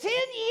spent 10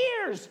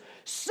 years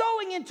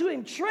sowing into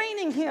him,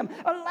 training him,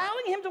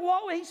 allowing him to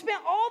walk with him. He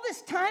spent all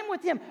this time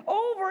with him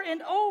over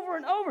and over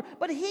and over.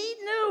 But he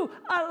knew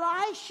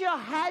Elisha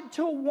had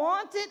to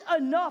want it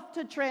enough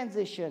to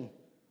transition.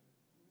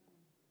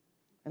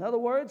 In other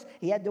words,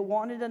 he had to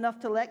want it enough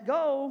to let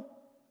go,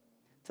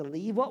 to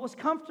leave what was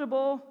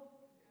comfortable,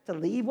 to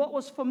leave what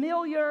was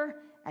familiar,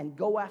 and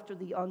go after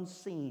the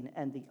unseen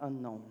and the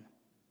unknown.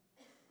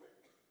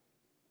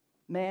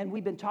 Man,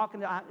 we've been talking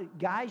to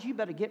guys, you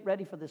better get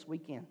ready for this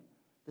weekend,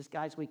 this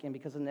guys' weekend,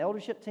 because in the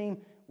eldership team,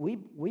 we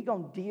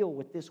going to deal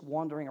with this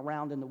wandering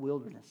around in the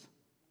wilderness.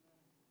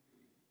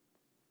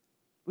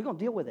 We're going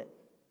to deal with it.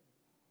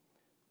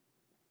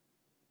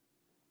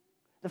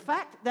 The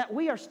fact that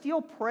we are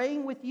still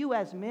praying with you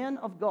as men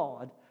of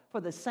God for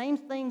the same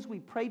things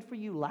we prayed for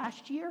you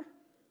last year,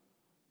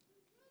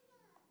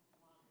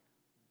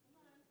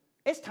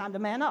 it's time to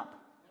man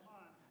up.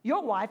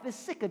 Your wife is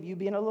sick of you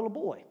being a little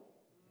boy.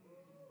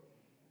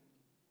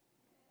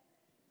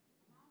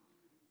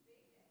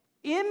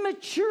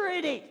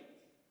 Immaturity.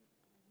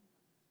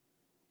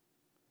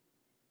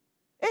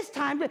 It's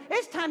time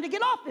to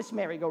get off this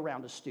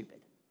merry-go-round of stupid.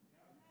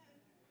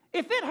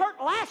 If it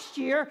hurt last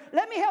year,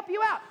 let me help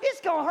you out.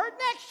 It's going to hurt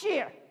next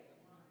year.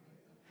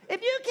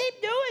 If you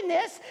keep doing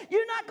this,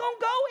 you're not going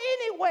to go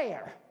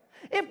anywhere.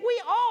 If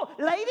we all,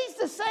 ladies,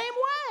 the same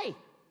way.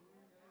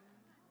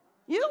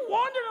 You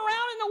wandering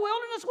around in the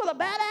wilderness with a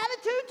bad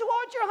attitude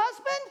towards your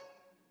husband?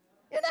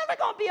 You're never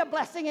going to be a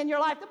blessing in your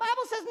life. The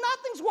Bible says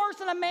nothing's worse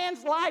in a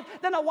man's life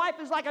than a wife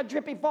who's like a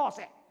dripping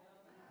faucet.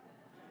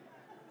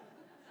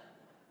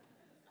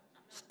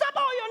 Stop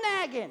all your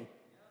nagging.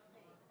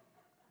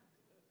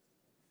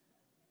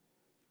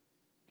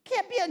 You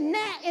can't be a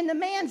gnat in the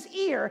man's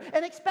ear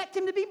and expect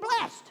him to be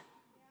blessed.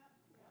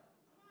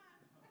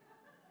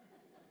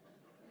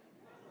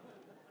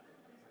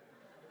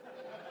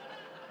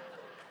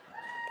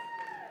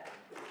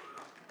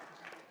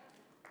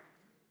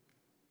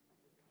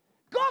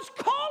 God's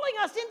calling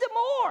us into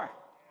more.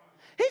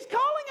 He's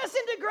calling us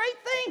into great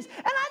things.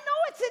 And I know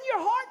it's in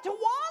your heart to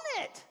want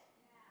it.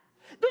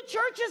 The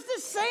church is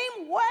the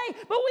same way,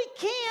 but we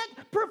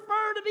can't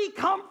prefer to be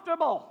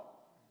comfortable.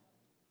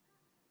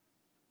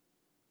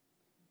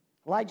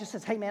 Elijah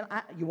says, hey man,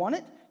 you want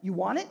it? You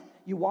want it?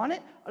 You want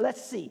it?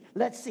 Let's see.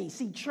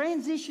 See,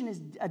 transition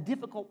is a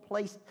difficult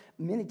place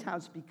many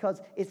times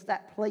because it's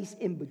that place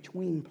in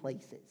between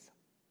places.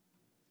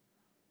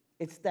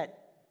 It's that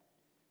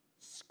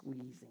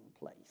squeezing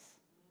place.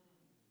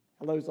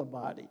 Hello,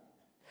 somebody.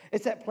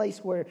 It's that place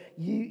where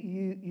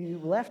you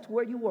left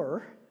where you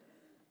were.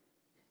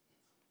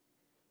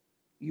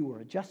 You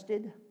were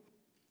adjusted.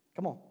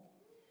 Come on.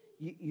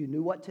 You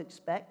knew what to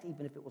expect,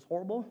 even if it was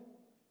horrible.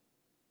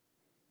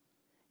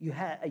 You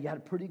had a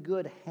pretty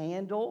good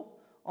handle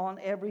on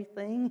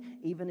everything,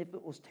 even if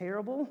it was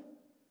terrible.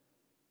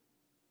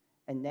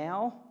 And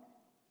now,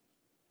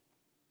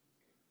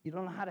 you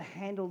don't know how to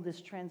handle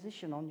this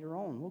transition on your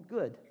own. Well,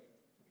 good.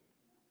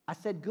 I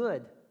said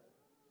good.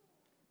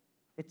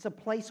 It's a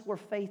place where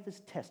faith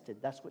is tested.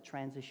 That's what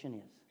transition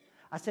is.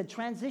 I said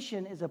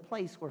transition is a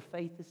place where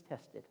faith is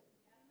tested.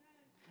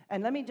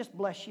 And let me just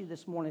bless you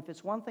this morning. If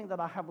it's one thing that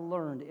I have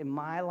learned in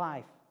my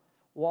life,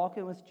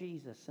 walking with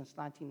Jesus since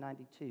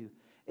 1992,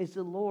 is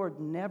the Lord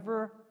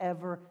never,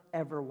 ever,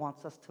 ever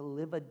wants us to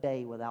live a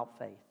day without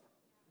faith.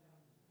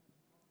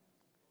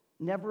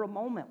 Never a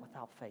moment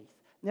without faith.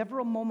 Never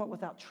a moment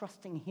without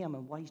trusting Him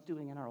and what He's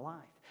doing in our life.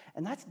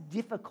 And that's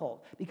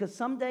difficult because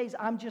some days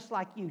I'm just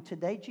like you.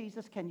 Today,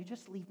 Jesus, can you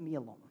just leave me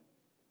alone?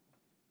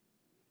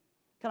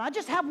 Can I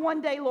just have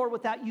one day, Lord,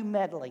 without you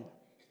meddling?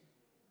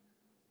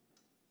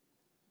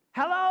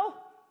 Hello?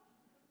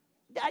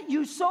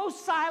 You're so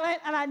silent,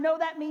 and I know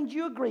that means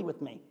you agree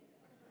with me.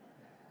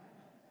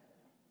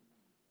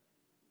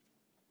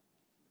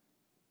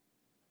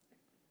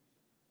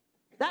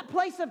 That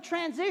place of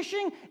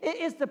transition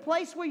is the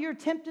place where you're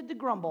tempted to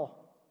grumble,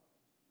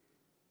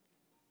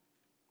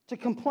 to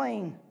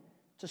complain,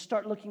 to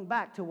start looking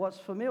back to what's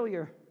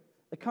familiar,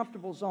 the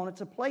comfortable zone.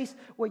 It's a place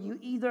where you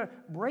either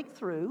break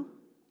through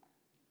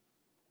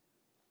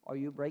or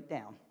you break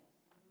down.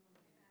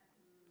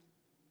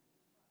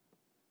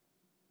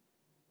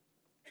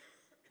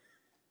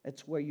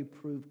 It's where you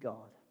prove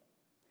God.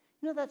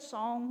 You know that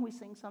song we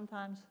sing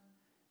sometimes?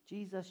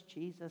 Jesus,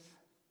 Jesus,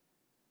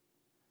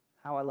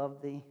 how I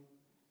love thee,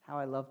 how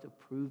I love to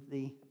prove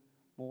thee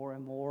more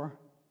and more.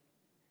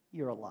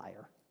 You're a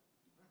liar.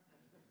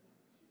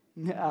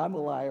 I'm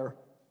a liar.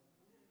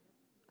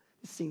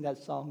 Sing that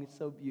song. It's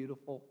so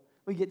beautiful.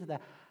 We get to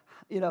that,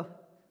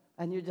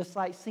 and you're just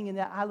like singing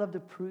that. I love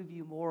to prove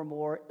you more and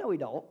more. No, we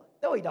don't.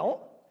 No, we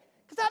don't.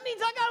 Because that means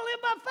I got to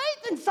live by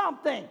faith in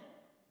something.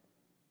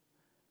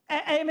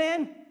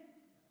 Amen.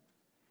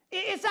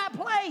 It's that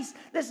place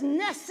that's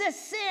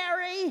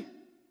necessary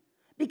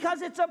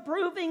because it's a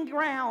proving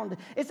ground.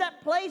 It's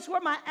that place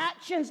where my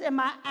actions and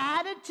my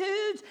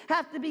attitudes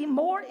have to be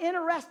more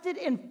interested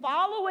in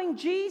following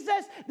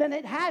Jesus than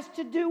it has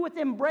to do with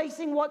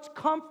embracing what's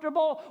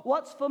comfortable,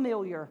 what's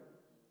familiar.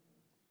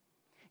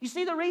 You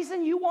see the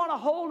reason you want to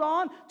hold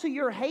on to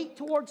your hate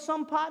towards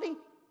somebody?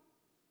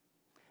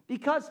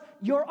 Because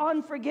your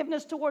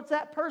unforgiveness towards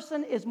that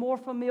person is more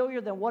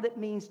familiar than what it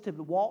means to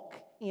walk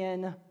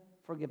in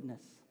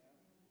forgiveness.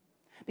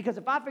 Because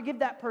if I forgive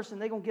that person,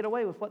 they're going to get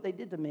away with what they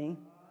did to me.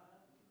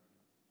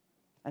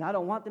 And I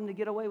don't want them to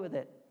get away with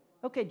it.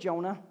 Okay,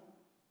 Jonah.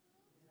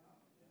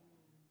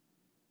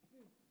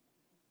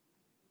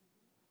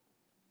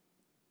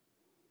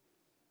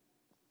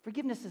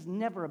 Forgiveness is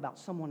never about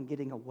someone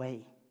getting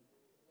away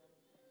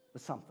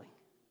with something.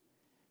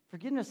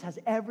 Forgiveness has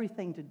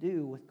everything to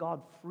do with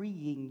God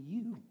freeing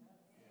you.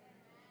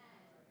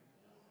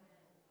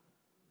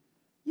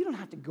 You don't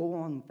have to go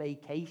on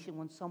vacation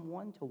with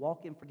someone to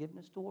walk in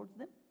forgiveness towards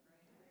them.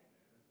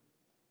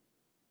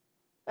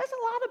 There's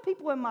a lot of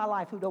people in my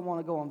life who don't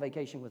want to go on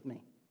vacation with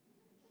me.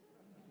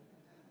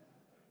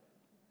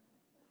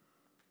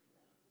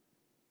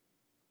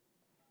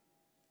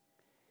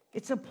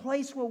 It's a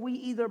place where we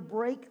either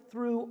break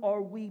through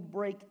or we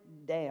break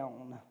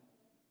down.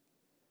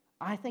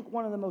 I think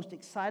one of the most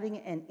exciting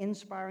and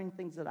inspiring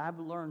things that I've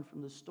learned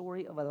from the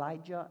story of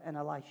Elijah and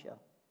Elisha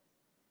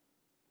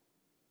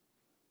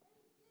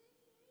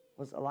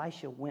was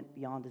Elisha went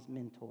beyond his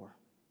mentor.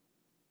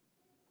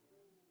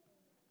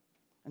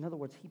 In other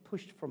words, he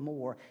pushed for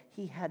more.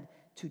 He had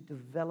to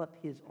develop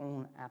his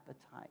own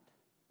appetite.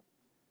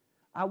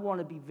 I want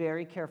to be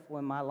very careful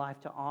in my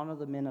life to honor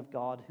the men of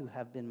God who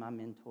have been my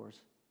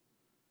mentors.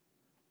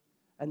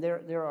 And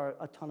there are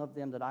a ton of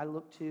them that I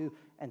look to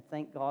and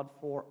thank God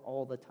for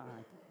all the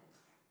time.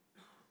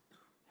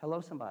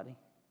 Hello, somebody.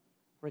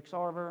 Rick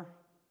Sarver.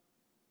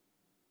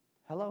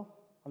 Hello.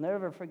 I'll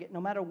never forget, no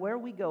matter where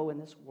we go in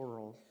this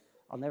world,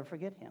 I'll never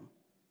forget him.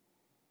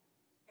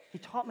 He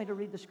taught me to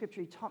read the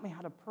scripture. He taught me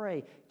how to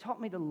pray. He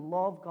taught me to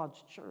love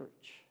God's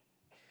church.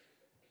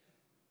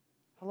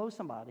 Hello,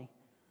 somebody.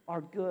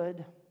 Art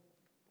Good,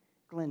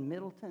 Glenn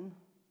Middleton,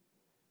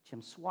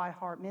 Jim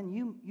Swihart. Men,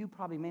 you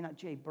probably may not.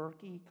 Jay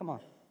Berkey. Come on.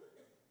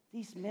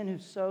 These men who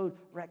sowed,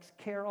 Rex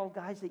Carroll,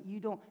 guys that you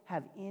don't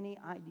have any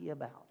idea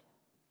about.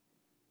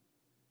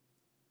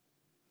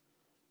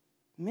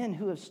 Men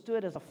who have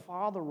stood as a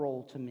father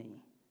role to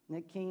me.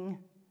 Nick King,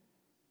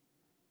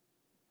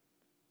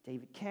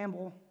 David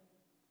Campbell.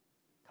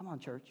 Come on,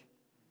 church.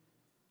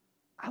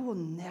 I will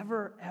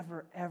never,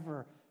 ever,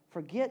 ever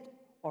forget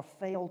or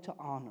fail to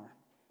honor.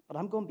 But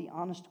I'm going to be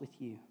honest with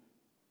you.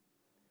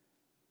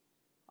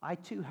 I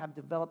too have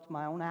developed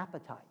my own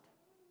appetite.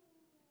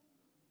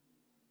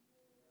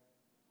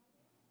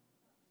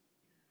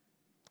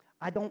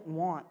 I don't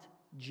want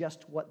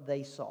just what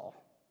they saw.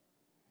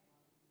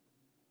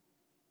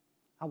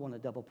 I want a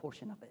double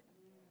portion of it.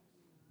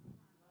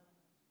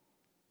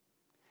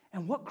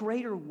 And what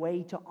greater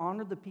way to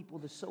honor the people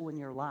that sow in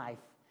your life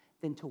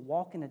than to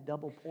walk in a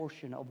double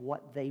portion of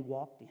what they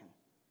walked in?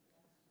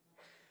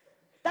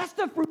 That's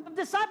the fruit of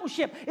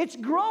discipleship. It's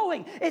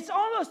growing. It's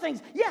all those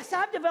things. Yes,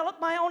 I've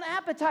developed my own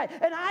appetite,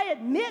 and I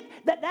admit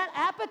that that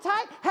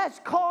appetite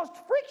has caused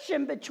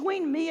friction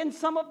between me and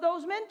some of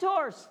those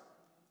mentors.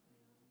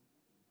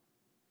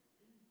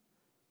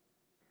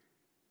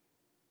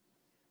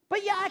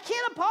 But yeah, I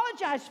can't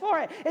apologize for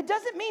it. It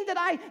doesn't mean that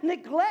I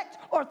neglect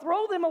or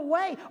throw them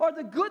away or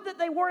the good that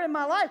they were in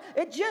my life.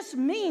 It just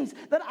means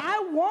that I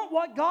want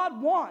what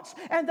God wants,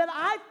 and that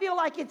I feel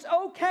like it's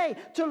okay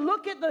to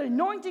look at the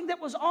anointing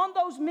that was on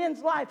those men's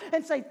life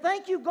and say,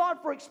 thank you,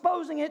 God, for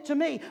exposing it to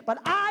me. But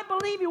I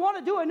believe you want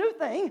to do a new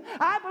thing.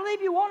 I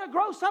believe you want to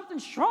grow something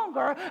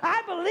stronger.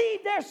 I believe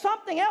there's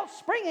something else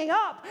springing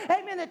up,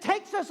 amen, that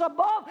takes us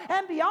above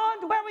and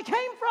beyond where we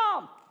came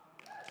from.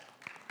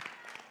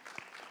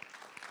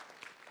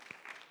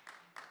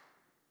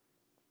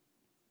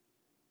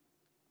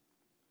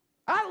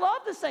 I love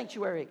the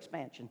sanctuary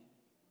expansion.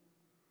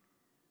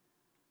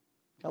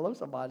 Hello,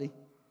 somebody.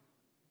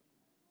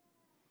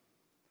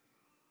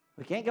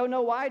 We can't go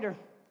no wider.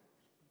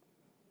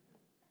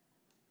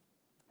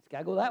 It's got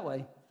to go that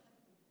way.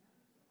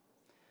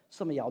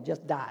 Some of y'all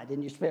just died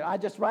in your spirit.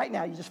 Right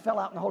now, you just fell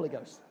out in the Holy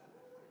Ghost.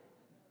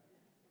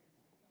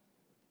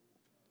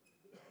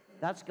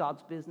 That's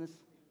God's business.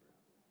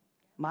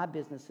 My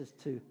business is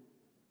to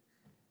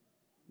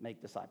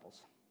make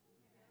disciples.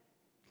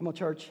 Come on,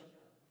 church.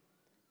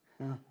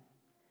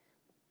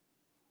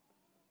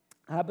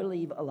 I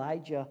believe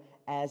Elijah,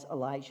 as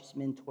Elijah's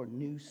mentor,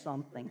 knew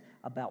something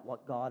about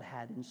what God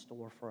had in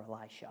store for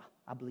Elisha.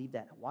 I believe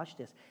that. Watch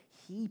this.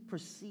 He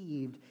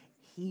perceived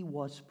he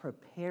was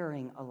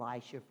preparing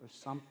Elisha for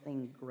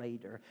something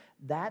greater.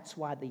 That's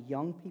why the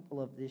young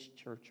people of this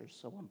church are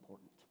so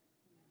important.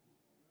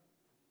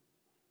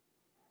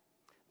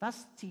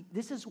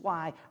 This is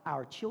why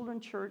our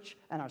children's church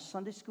and our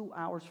Sunday school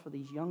hours for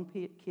these young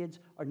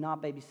kids are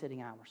not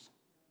babysitting hours.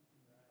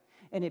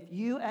 And if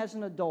you as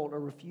an adult are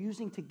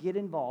refusing to get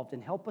involved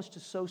and help us to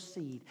sow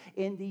seed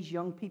in these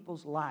young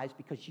people's lives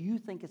because you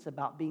think it's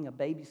about being a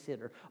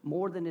babysitter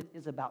more than it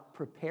is about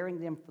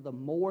preparing them for the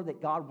more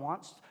that God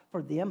wants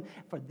for them,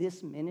 for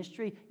this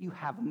ministry, you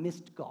have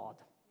missed God.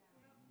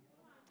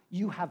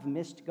 You have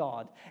missed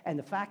God. And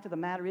the fact of the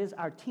matter is,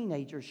 our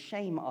teenagers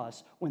shame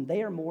us when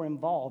they are more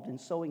involved in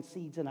sowing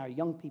seeds in our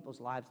young people's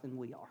lives than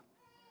we are.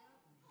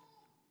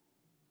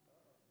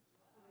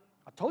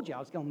 I told you I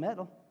was going to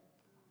meddle.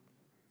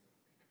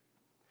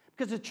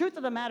 Because the truth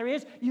of the matter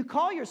is, you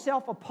call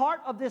yourself a part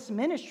of this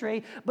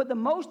ministry, but the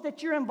most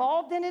that you're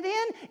involved in it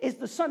is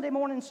the Sunday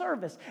morning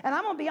service. And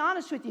I'm going to be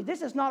honest with you,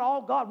 this is not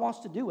all God wants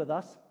to do with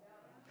us.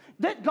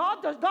 That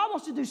God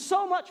wants to do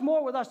so much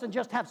more with us than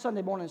just have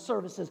Sunday morning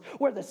services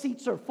where the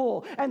seats are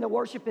full and the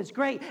worship is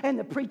great and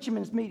the preaching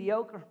is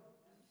mediocre.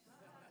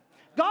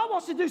 God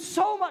wants to do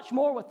so much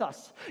more with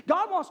us.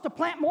 God wants to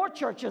plant more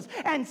churches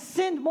and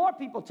send more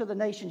people to the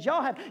nations.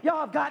 Y'all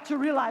have got to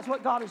realize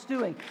what God is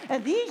doing.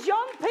 And these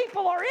young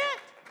people are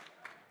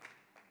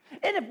it.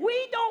 And if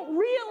we don't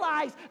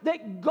realize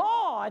that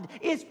God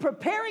is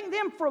preparing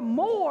them for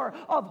more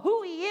of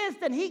who He is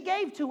than He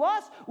gave to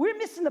us, we're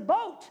missing the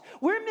boat.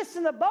 We're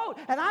missing the boat.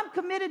 And I'm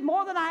committed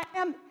more than I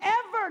am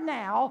ever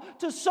now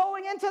to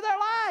sowing into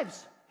their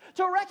lives,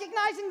 to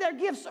recognizing their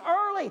gifts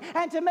early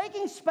and to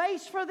making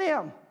space for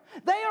them.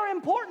 They are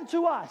important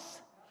to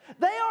us.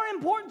 They are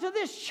important to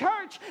this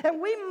church, and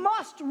we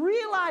must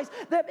realize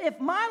that if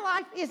my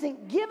life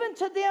isn't given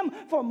to them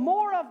for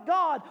more of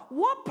God,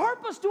 what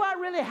purpose do I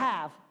really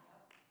have?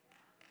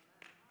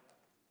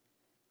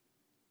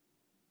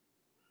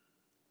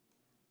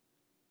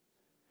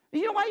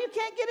 You know why you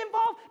can't get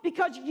involved?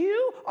 Because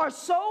you are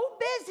so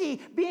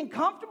busy being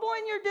comfortable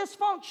in your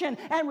dysfunction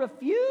and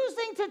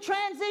refusing to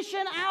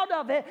transition out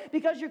of it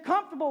because you're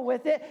comfortable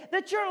with it,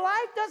 that your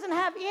life doesn't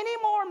have any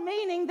more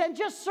meaning than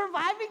just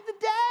surviving the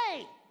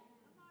day.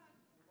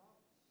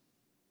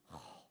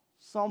 Oh,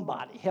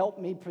 somebody help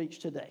me preach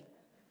today.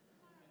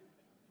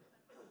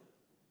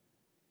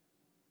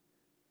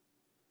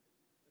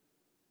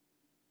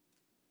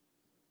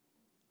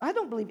 I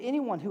don't believe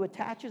anyone who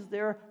attaches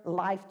their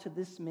life to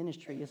this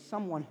ministry is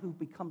someone who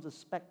becomes a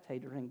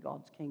spectator in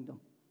God's kingdom.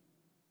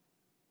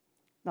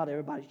 Not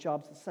everybody's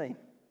job's the same.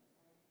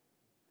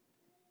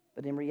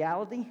 But in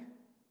reality,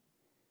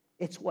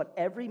 it's what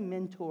every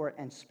mentor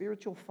and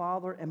spiritual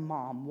father and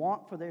mom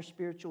want for their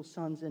spiritual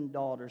sons and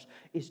daughters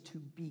is to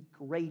be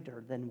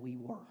greater than we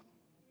were.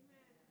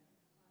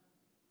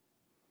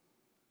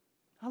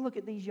 I look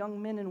at these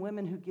young men and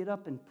women who get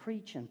up and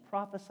preach and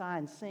prophesy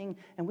and sing,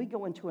 and we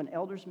go into an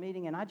elders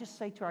meeting, and I just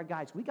say to our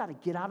guys, we got to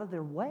get out of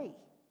their way.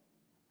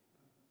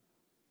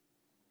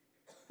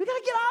 We got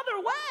to get out of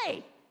their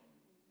way.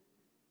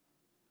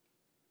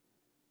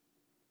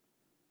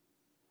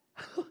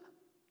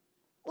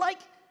 Like,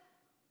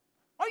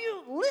 are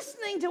you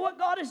listening to what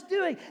God is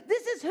doing?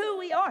 This is who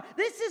we are.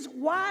 This is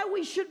why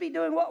we should be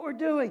doing what we're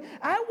doing.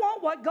 I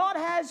want what God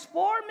has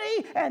for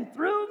me and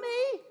through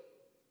me.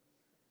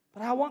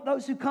 But I want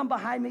those who come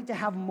behind me to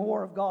have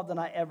more of God than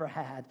I ever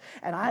had.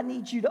 And I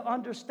need you to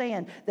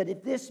understand that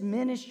if this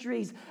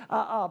ministry's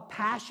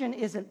passion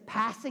isn't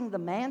passing the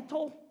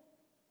mantle,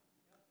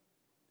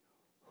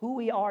 who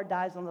we are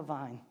dies on the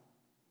vine.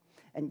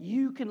 And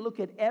you can look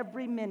at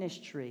every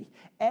ministry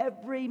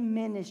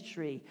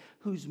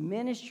whose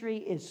ministry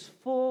is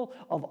full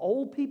of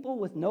old people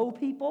with no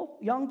people,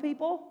 young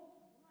people.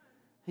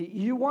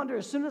 You wonder,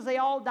 as soon as they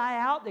all die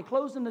out, they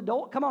close in the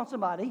door. Come on,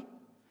 somebody.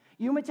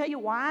 You want me to tell you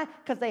why?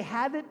 Because they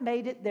haven't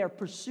made it their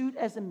pursuit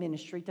as a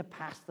ministry to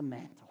pass the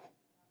mantle.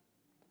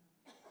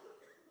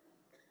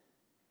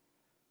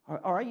 Are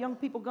our young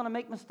people going to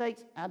make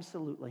mistakes?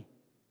 Absolutely.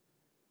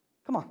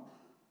 Come on.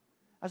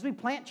 As we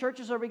plant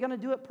churches, are we going to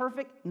do it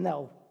perfect?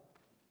 No.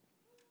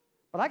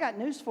 But I got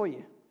news for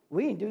you.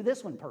 We ain't do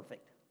this one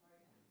perfect.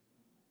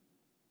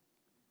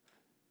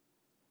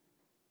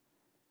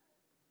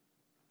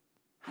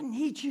 I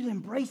need you to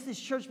embrace this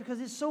church because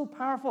it's so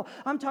powerful.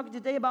 I'm talking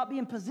today about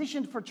being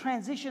positioned for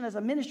transition as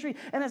a ministry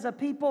and as a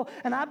people.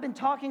 And I've been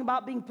talking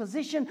about being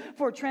positioned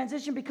for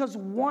transition because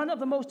one of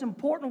the most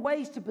important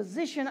ways to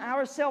position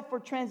ourselves for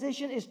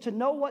transition is to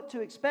know what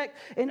to expect.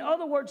 In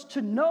other words,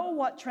 to know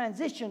what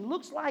transition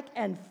looks like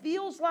and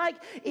feels like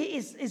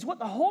is what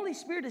the Holy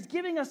Spirit is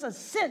giving us a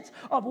sense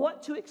of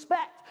what to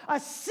expect, a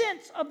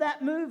sense of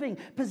that moving.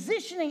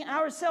 Positioning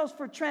ourselves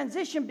for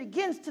transition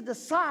begins to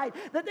decide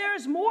that there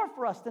is more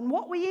for us than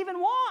what we even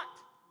want.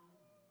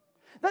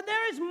 That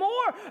there is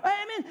more,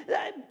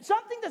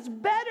 something that's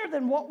better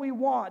than what we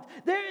want.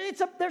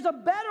 There's a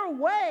better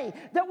way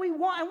that we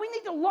want, and we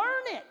need to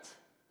learn it.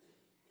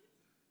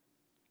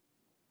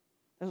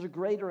 There's a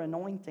greater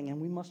anointing,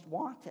 and we must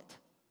want it.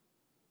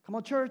 Come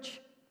on,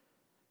 church.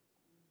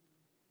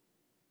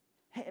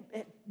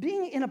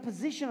 Being in a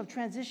position of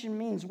transition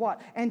means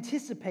what?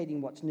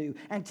 Anticipating what's new,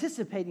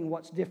 anticipating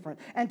what's different,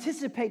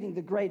 anticipating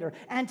the greater,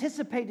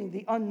 anticipating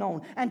the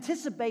unknown,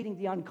 anticipating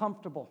the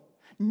uncomfortable.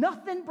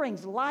 Nothing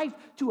brings life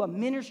to a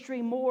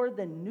ministry more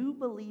than new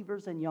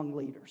believers and young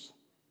leaders.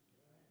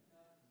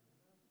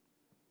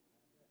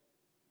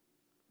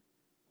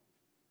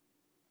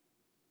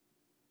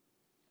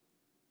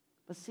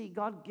 But see,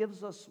 God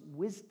gives us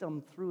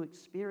wisdom through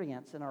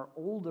experience in our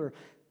older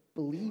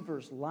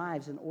believers'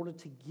 lives in order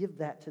to give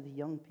that to the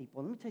young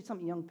people. Let me tell you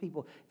something, young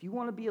people. If you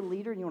want to be a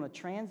leader and you want to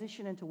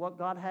transition into what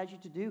God has you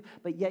to do,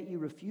 but yet you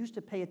refuse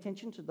to pay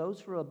attention to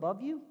those who are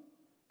above you,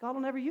 God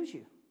will never use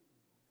you.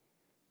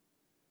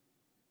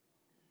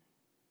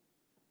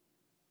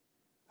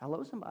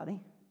 Hello,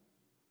 somebody.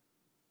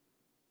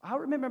 I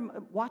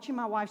remember watching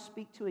my wife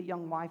speak to a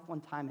young wife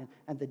one time,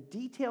 and the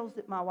details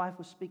that my wife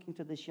was speaking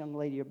to this young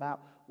lady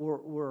about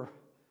were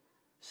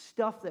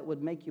stuff that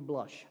would make you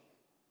blush.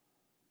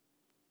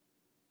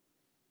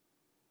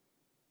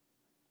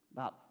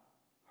 About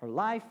her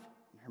life,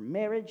 her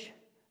marriage,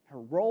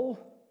 her role.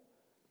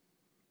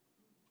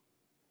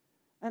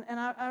 And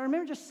I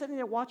remember just sitting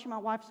there watching my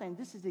wife saying,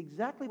 this is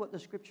exactly what the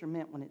scripture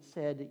meant when it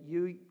said that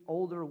you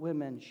older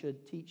women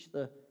should teach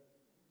the...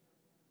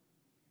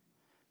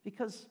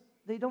 Because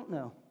they don't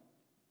know.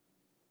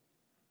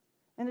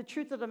 And the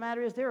truth of the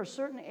matter is there are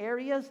certain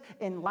areas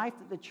in life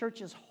that the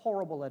church is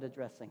horrible at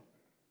addressing.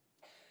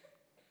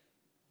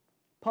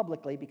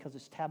 Publicly, because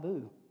it's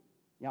taboo.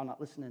 Y'all not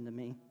listening to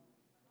me.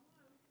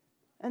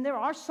 And there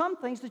are some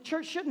things the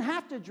church shouldn't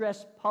have to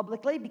address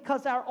publicly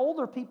because our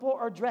older people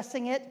are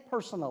addressing it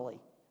personally.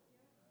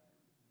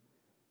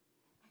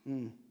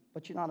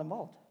 But you're not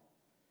involved.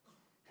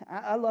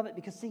 I love it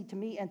because, see, to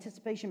me,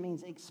 anticipation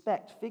means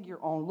expect, figure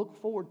on,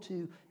 look forward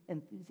to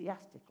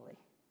enthusiastically.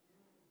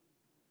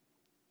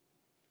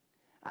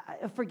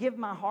 I forgive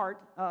my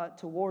heart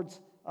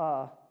towards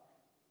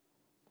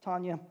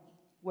Tanya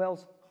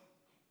Wells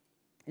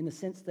in the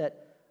sense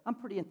that I'm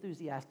pretty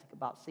enthusiastic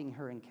about seeing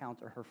her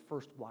encounter her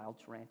first wild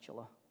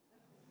tarantula.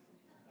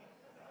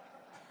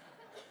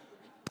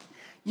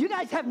 You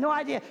guys have no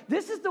idea.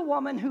 This is the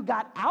woman who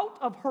got out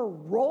of her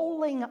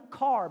rolling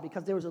car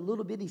because there was a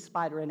little bitty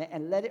spider in it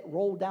and let it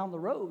roll down the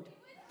road.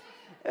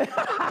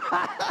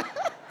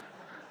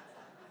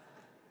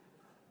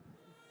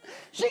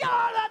 She got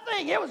out of that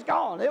thing. It was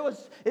gone. It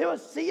was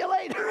see you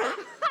later.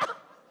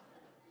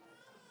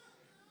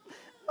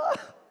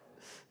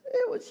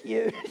 It was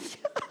huge.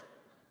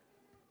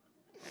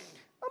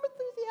 I'm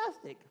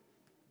enthusiastic.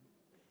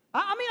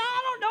 I mean,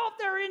 I don't know if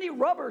there are any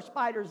rubber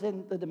spiders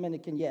in the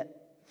Dominican yet.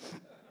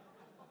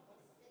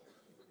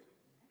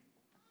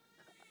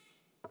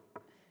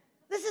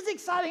 This is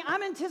exciting. exciting.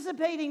 I'm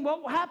anticipating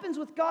what happens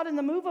with God in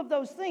the move of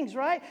those things,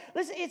 right?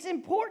 Listen, it's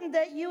important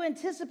that you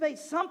anticipate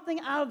something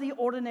out of the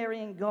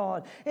ordinary in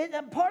God.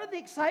 Part of the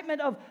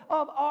excitement of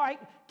all right,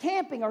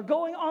 camping or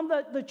going on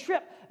the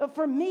trip,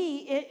 for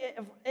me,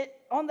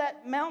 on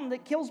that mountain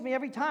that kills me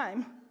every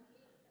time,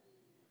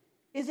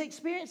 is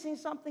experiencing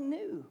something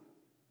new.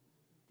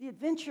 The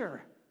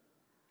adventure.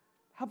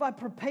 Have I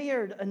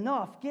prepared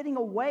enough? Getting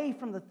away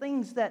from the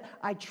things that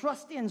I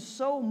trust in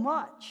so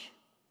much.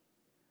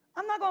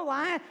 I'm not going to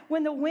lie.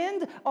 When the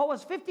wind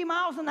was 50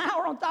 miles an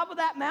hour on top of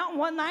that mountain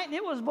one night and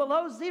it was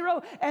below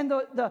zero and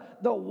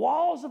the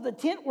walls of the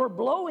tent were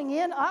blowing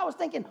in, I was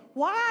thinking,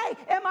 why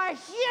am I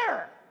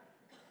here?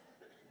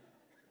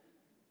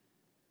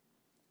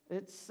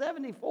 It's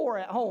 74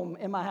 at home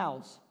in my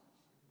house.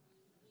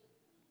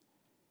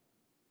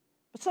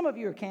 But some of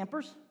you are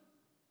campers.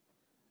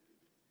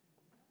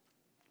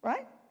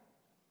 Right?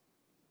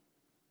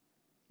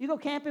 You go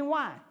camping,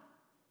 why?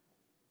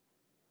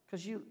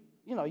 Because you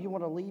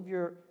want to leave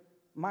your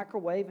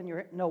microwave and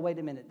your... No, wait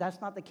a minute.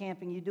 That's not the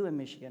camping you do in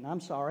Michigan.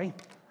 I'm sorry.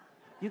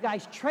 You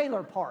guys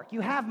trailer park.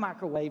 You have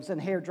microwaves and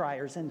hair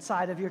dryers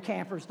inside of your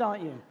campers,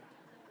 don't you?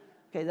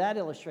 Okay, that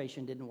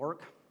illustration didn't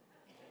work.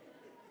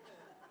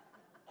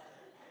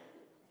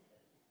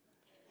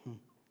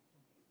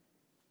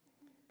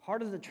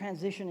 Part of the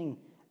transitioning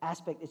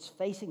aspect is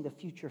facing the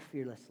future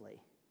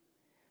fearlessly.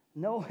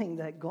 Knowing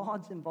that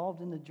God's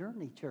involved in the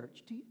journey,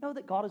 church. Do you know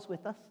that God is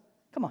with us?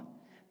 Come on.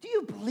 Do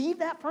you believe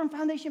that, Firm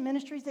Foundation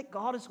Ministries, that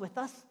God is with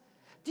us?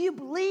 Do you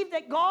believe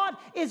that God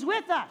is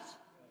with us?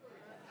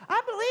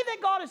 I believe that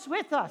God is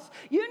with us.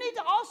 You need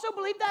to also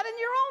believe that in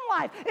your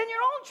own life, in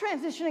your own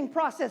transitioning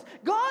process.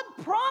 God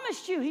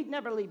promised you He'd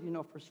never leave you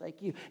nor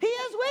forsake you. He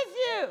is with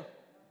you.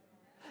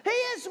 He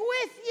is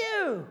with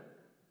you.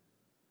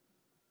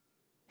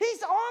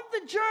 He's on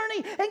the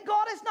journey, and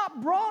God has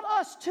not brought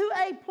us to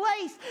a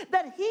place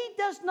that He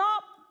does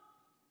not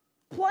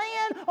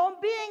plan on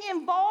being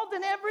involved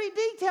in every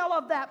detail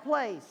of that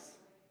place.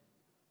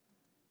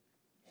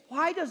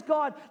 Why does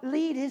God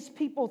lead His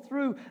people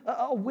through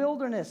a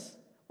wilderness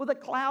with a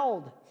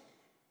cloud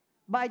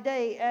by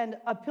day and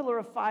a pillar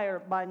of fire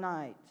by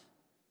night?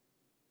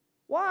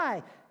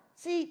 Why?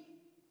 See,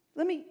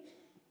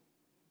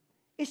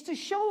 it's to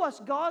show us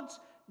God's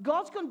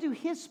going to do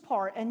His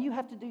part, and you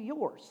have to do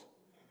yours.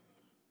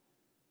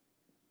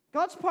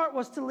 God's part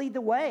was to lead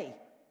the way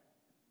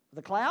with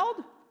a cloud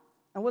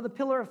and with a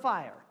pillar of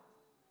fire.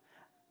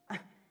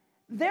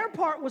 Their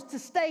part was to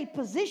stay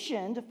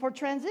positioned for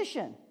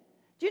transition.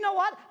 Do you know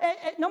what?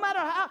 No matter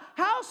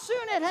how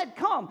soon it had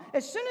come,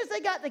 as soon as they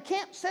got the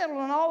camp settled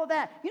and all of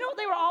that, you know what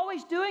they were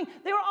always doing?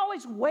 They were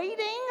always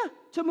waiting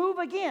to move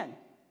again.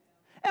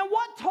 And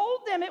what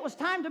told them it was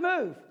time to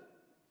move?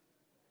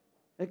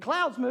 The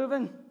cloud's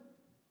moving.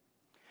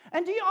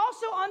 And do you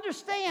also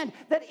understand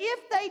that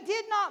if they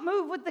did not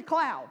move with the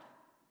cloud,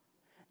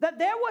 that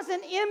there was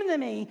an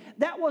enemy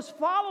that was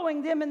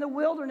following them in the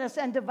wilderness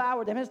and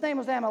devoured them? His name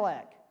was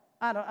Amalek.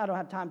 I don't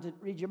have time to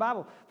read your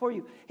Bible for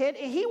you.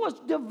 He was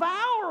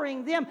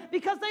devouring them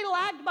because they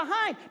lagged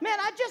behind. Man,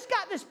 I just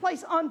got this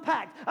place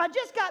unpacked. I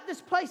just got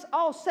this place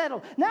all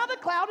settled. Now the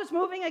cloud is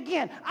moving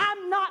again.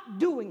 I'm not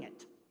doing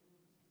it.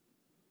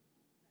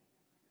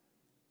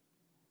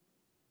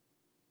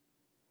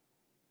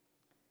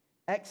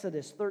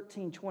 Exodus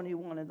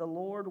 13:21, and the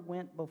Lord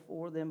went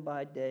before them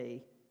by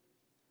day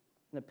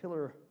in a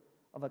pillar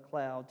of a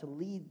cloud to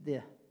lead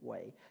the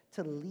way,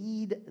 to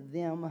lead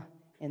them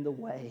in the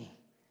way.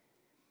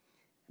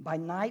 By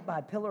night, by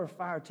a pillar of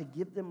fire, to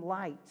give them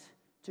light,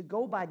 to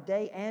go by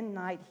day and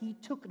night. He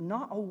took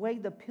not away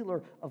the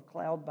pillar of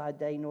cloud by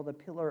day, nor the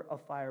pillar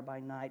of fire by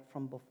night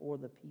from before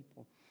the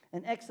people.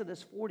 In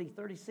Exodus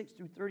 40:36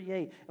 through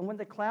 38, and when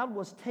the cloud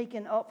was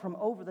taken up from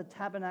over the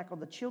tabernacle,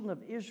 the children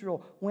of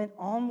Israel went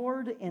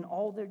onward in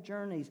all their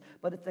journeys.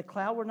 But if the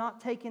cloud were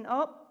not taken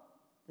up,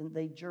 then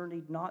they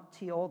journeyed not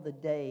till the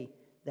day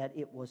that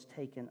it was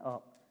taken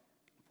up.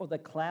 For the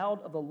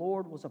cloud of the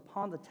Lord was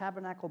upon the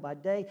tabernacle by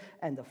day,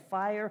 and the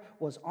fire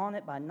was on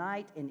it by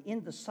night, and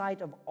in the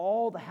sight of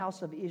all the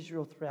house of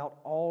Israel throughout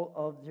all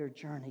of their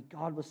journey.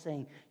 God was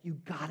saying, you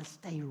got to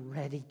stay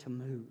ready to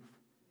move.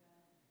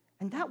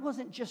 And that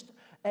wasn't just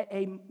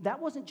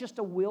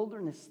a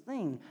wilderness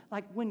thing.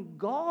 Like when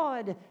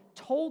God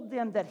told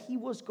them that He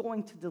was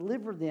going to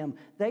deliver them,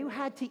 they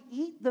had to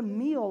eat the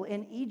meal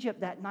in Egypt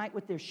that night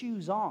with their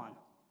shoes on.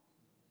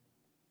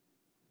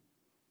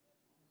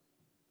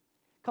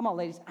 Come on,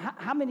 ladies.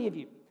 How many of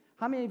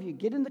you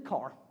get in the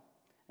car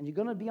and you're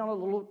going to be on a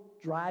little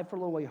drive for a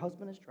little while? Your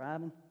husband is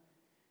driving,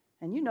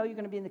 and you know you're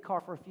going to be in the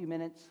car for a few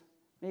minutes,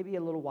 maybe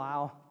a little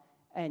while,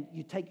 and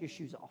you take your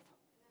shoes off.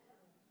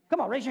 Come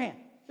on, raise your hand.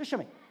 Just show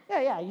me.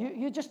 Yeah.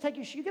 You just take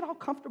your shoes. You get all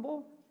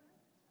comfortable.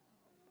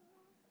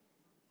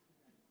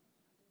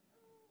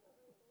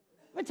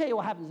 Let me tell you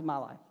what happens in my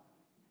life.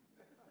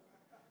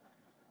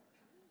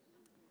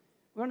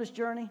 We're on this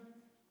journey.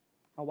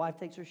 My wife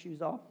takes her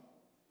shoes off.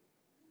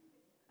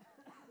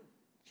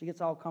 She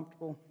gets all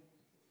comfortable.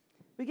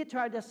 We get to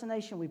our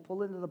destination. We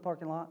pull into the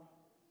parking lot.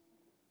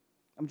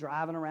 I'm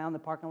driving around the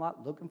parking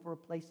lot looking for a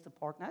place to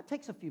park. Now, it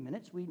takes a few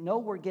minutes. We know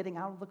we're getting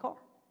out of the car.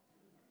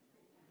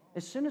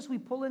 As soon as we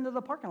pull into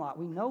the parking lot,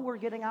 we know we're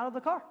getting out of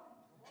the car.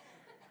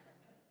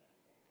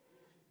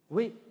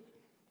 We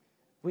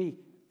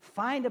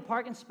find a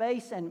parking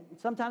space, and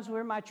sometimes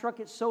we're in my truck,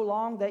 it's so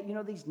long that,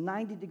 these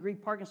 90-degree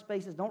parking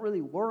spaces don't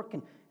really work,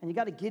 and you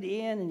got to get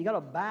in, and you got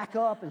to back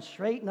up and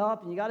straighten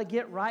up, and you got to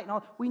get right and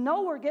all. We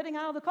know we're getting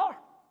out of the car.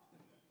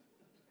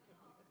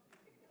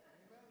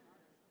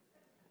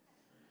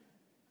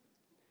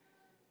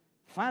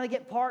 Finally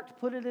get parked,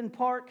 put it in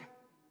park,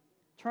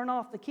 turn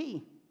off the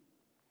key.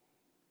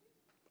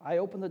 I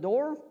open the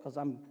door because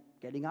I'm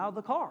getting out of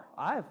the car.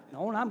 I've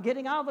known I'm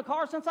getting out of the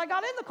car since I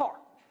got in the car.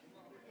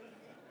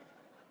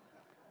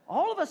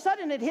 All of a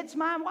sudden, it hits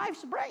my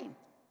wife's brain.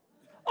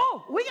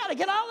 Oh, we got to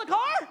get out of the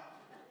car?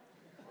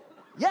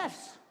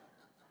 Yes.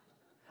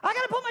 I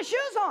got to put my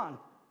shoes on.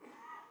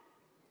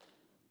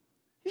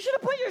 You should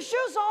have put your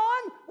shoes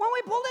on when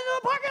we pulled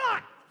into the parking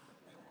lot.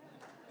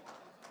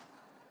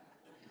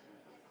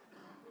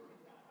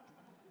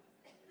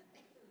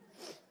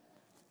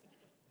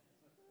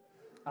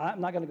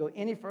 I'm not going to go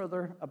any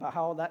further about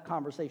how that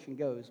conversation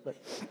goes, but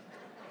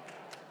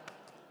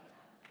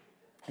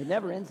it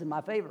never ends in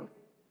my favor.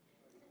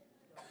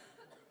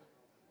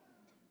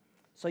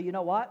 So you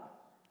know what?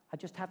 I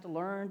just have to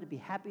learn to be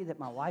happy that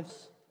my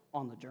wife's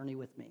on the journey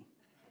with me.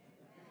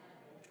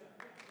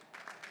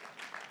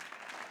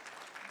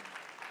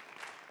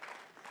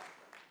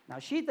 Now,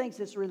 she thinks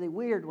it's really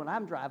weird when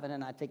I'm driving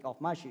and I take off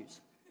my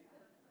shoes.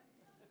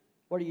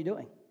 What are you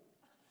doing?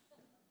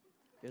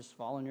 Just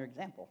following your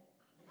example.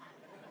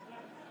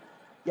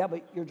 Yeah,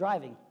 but you're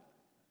driving.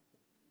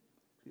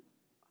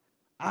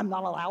 I'm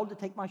not allowed to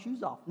take my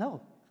shoes off.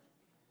 No.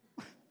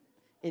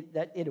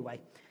 Anyway,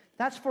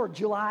 that's for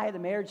July, the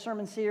marriage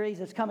sermon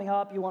series. It's coming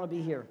up. You want to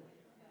be here.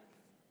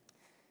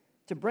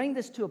 To bring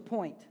this to a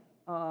point,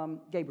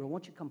 Gabriel, why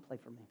don't you come play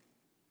for me?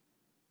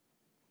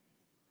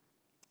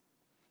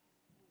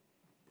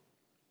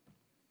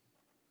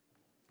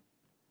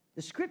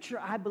 The scripture,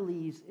 I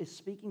believe, is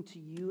speaking to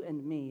you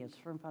and me as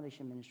Firm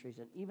Foundation Ministries,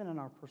 and even in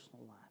our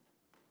personal life.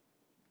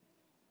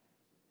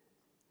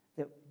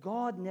 That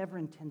God never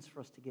intends for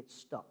us to get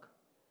stuck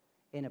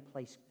in a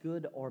place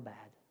good or bad.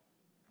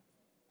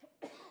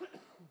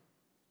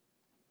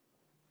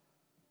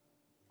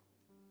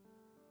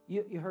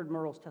 You heard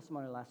Merle's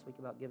testimony last week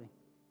about giving.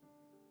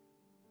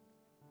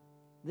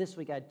 This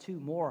week I had 2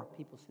 more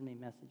people send me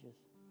messages.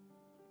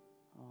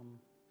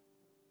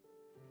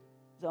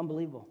 It's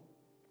unbelievable.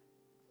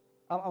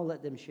 I'll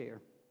let them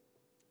share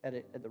at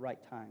the right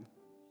time.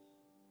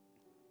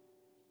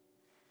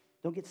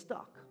 Don't get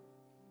stuck.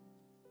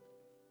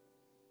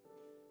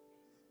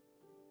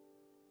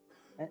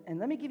 And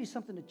let me give you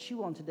something to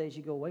chew on today as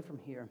you go away from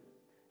here.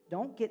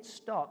 Don't get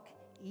stuck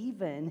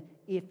even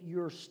if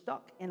you're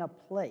stuck in a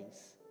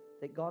place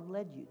that God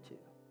led you to.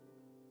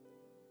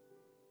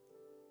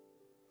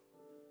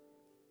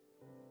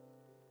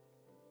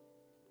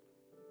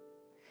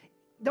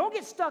 Don't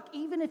get stuck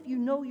even if you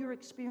know you're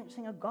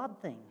experiencing a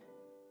God thing.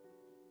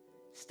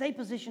 Stay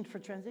positioned for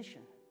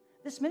transition.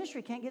 This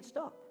ministry can't get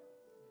stuck.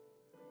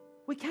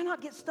 We cannot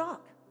get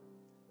stuck.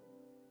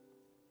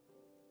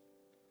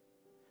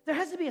 There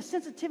has to be a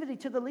sensitivity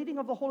to the leading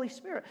of the Holy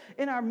Spirit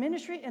in our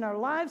ministry, in our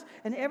lives,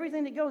 and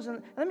everything that goes.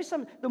 And let me say,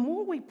 the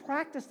more we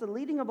practice the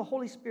leading of the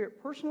Holy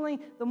Spirit personally,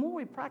 the more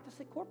we practice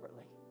it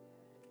corporately.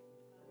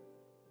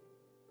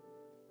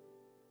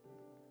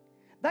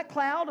 That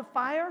cloud of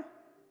fire,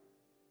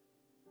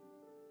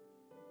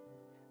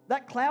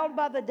 that cloud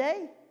by the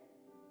day,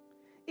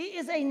 it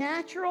is a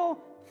natural,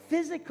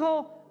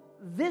 physical,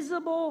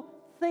 visible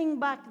thing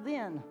back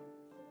then.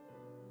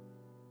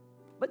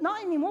 But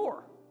not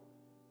anymore.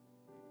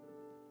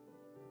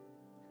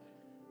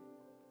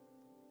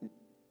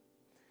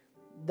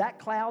 That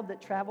cloud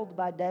that traveled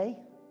by day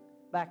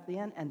back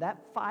then, and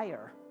that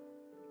fire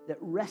that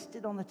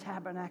rested on the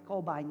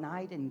tabernacle by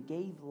night and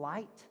gave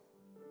light.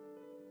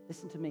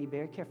 Listen to me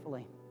very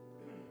carefully.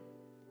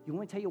 You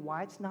want me to tell you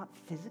why it's not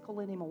physical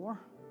anymore?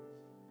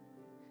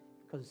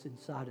 Because it's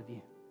inside of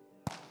you.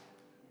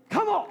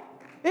 Come on!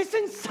 It's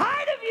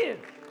inside of you!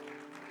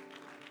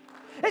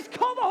 It's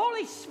called the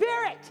Holy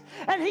Spirit,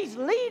 and He's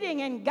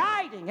leading and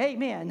guiding,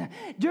 amen,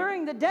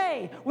 during the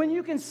day when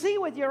you can see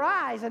with your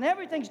eyes and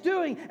everything's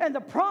doing, and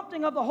the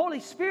prompting of the Holy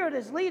Spirit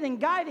is leading,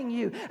 guiding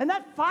you. And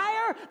that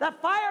fire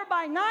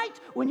by night,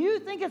 when you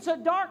think it's a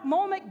dark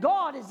moment,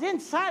 God is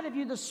inside of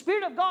you. The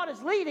Spirit of God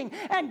is leading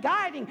and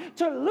guiding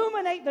to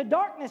illuminate the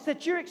darkness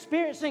that you're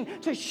experiencing,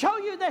 to show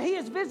you that He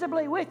is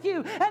visibly with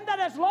you, and that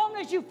as long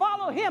as you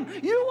follow Him,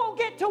 you will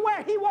get to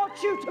where He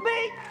wants you to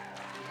be.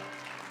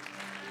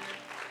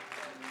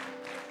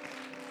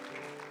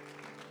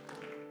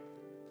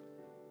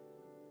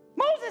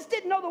 Moses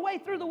didn't know the way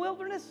through the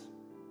wilderness.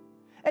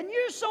 and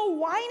you're so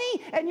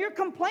whiny and you're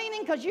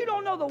complaining because you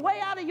don't know the way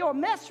out of your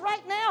mess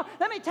right now,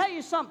 let me tell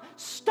you something.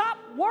 Stop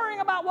worrying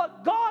about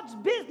what God's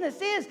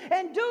business is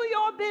and do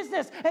your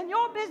business. And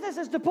your business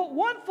is to put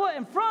one foot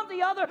in front of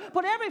the other,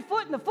 put every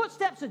foot in the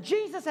footsteps of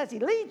Jesus as He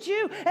leads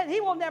you, and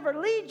He will never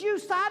lead you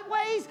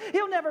sideways.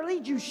 He'll never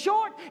lead you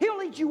short. He'll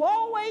lead you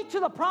all the way to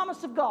the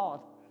promise of God.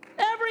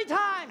 Every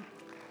time.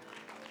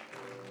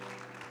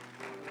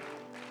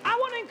 I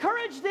want to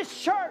encourage this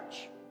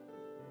church.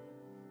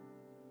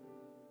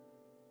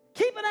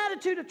 Keep an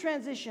attitude of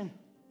transition.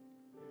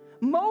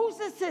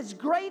 Moses'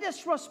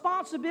 greatest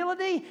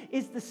responsibility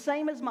is the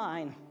same as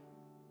mine.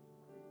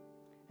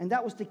 And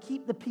that was to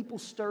keep the people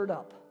stirred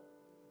up.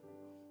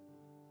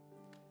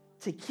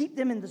 To keep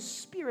them in the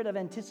spirit of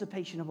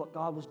anticipation of what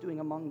God was doing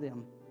among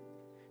them.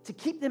 To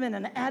keep them in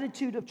an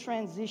attitude of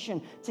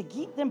transition, to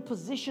keep them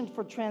positioned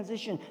for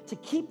transition, to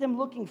keep them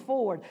looking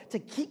forward, to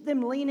keep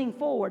them leaning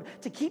forward,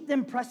 to keep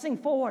them pressing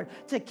forward,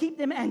 to keep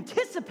them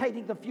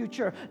anticipating the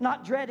future,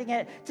 not dreading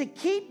it, to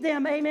keep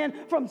them, amen,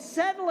 from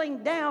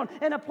settling down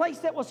in a place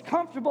that was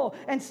comfortable.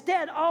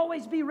 Instead,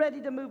 always be ready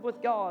to move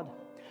with God.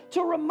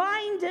 To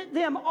remind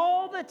them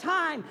all the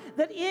time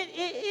that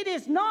it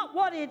is not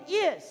what it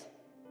is.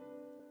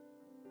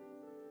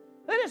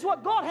 It is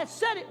what God has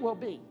said it will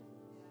be.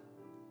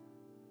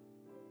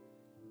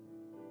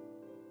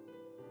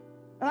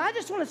 And I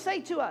just want to say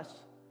to us,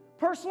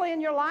 personally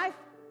in your life,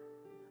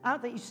 I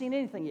don't think you've seen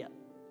anything yet.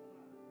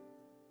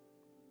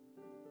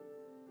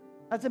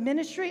 As a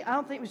ministry, I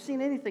don't think we've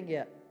seen anything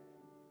yet.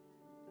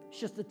 It's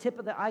just the tip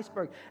of the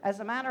iceberg. As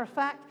a matter of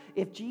fact,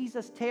 if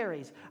Jesus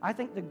tarries, I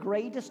think the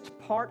greatest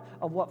part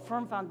of what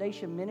Firm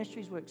Foundation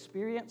Ministries will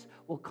experience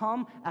will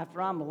come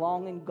after I'm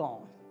long and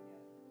gone.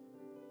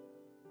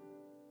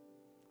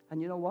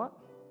 And you know what?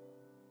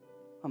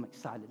 I'm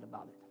excited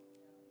about it.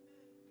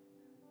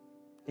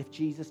 If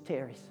Jesus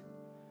tarries,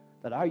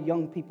 that our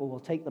young people will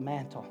take the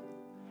mantle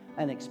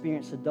and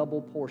experience a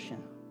double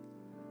portion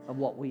of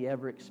what we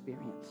ever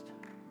experienced.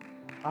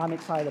 I'm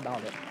excited about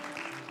it.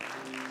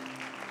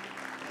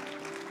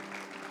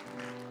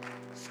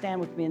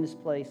 Stand with me in this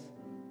place.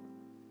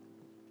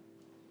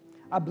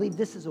 I believe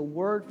this is a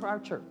word for our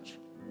church.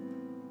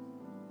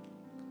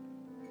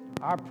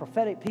 Our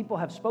prophetic people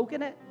have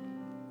spoken it.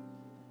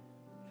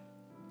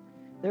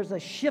 There's a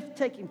shift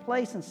taking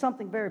place and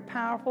something very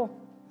powerful,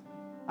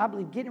 I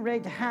believe, getting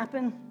ready to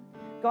happen.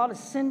 God is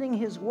sending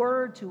His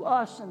word to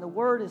us, and the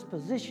word is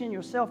position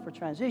yourself for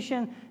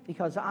transition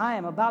because I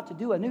am about to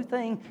do a new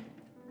thing.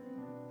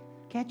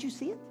 Can't you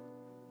see it?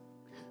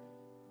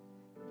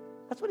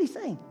 That's what He's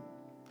saying.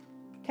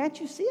 Can't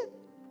you see it?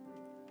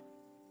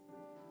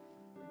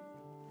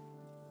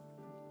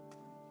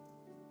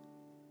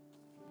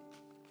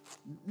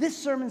 This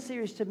sermon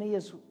series to me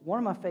is one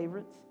of my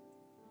favorites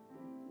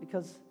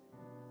because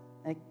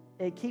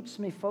it keeps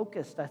me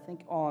focused, I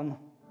think, on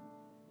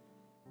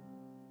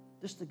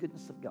just the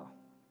goodness of God.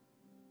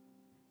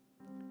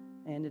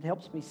 And it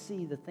helps me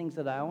see the things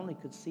that I only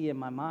could see in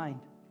my mind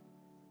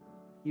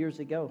years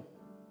ago.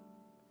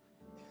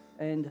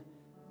 And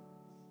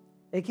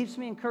it keeps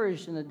me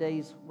encouraged in the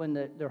days when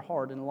they're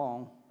hard and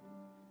long.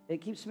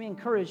 It keeps me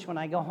encouraged when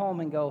I go home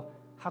and go,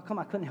 how come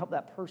I couldn't help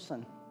that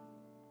person?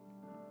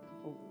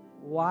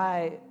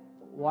 Why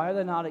are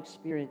they not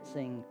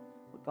experiencing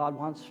what God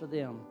wants for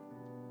them?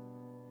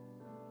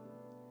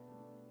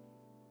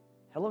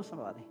 Hello,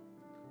 somebody.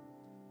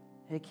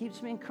 It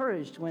keeps me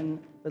encouraged when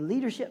the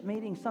leadership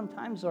meetings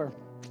sometimes are,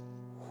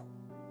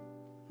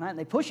 man,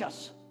 they push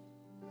us,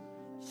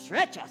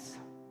 stretch us.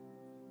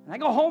 And I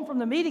go home from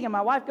the meeting and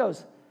my wife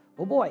goes,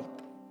 oh boy,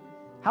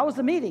 how was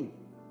the meeting?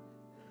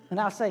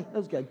 And I'll say, it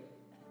was good.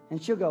 And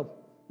she'll go,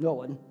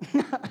 no, it wasn't.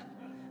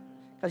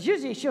 Because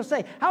usually she'll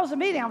say, how was the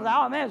meeting? I'm like,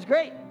 oh man, it was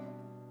great.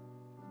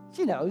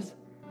 She knows.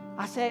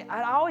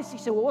 I always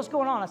say, well, what's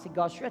going on? I say,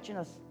 God's stretching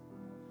us.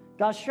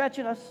 God's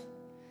stretching us.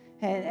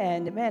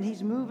 And man,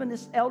 He's moving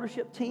this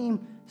eldership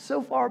team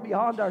so far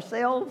beyond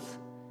ourselves.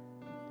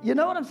 You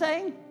know what I'm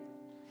saying?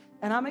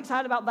 And I'm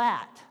excited about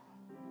that.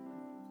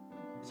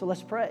 So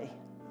let's pray.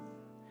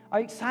 Are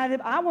you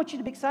excited? I want you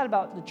to be excited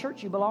about the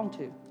church you belong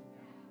to.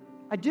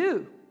 I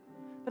do.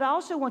 But I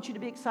also want you to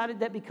be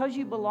excited that because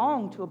you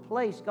belong to a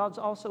place, God's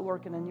also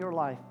working in your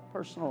life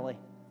personally.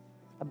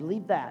 I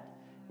believe that.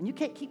 And you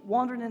can't keep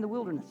wandering in the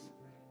wilderness.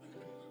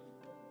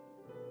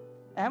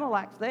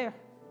 Amalek's there.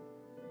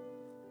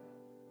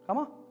 Come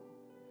on.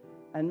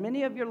 And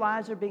many of your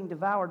lives are being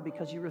devoured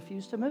because you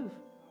refuse to move.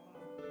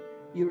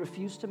 You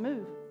refuse to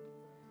move.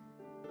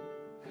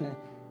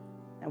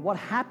 And what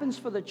happens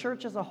for the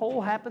church as a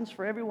whole happens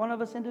for every one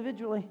of us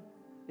individually.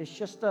 It's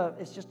just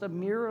a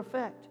mirror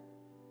effect.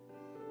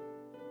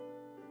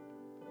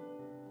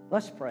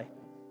 Let's pray.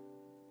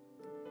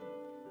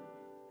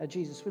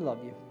 Jesus, we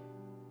love you.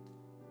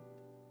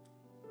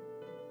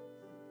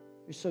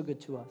 You're so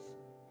good to us.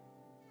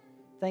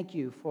 Thank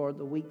you for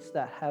the weeks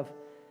that have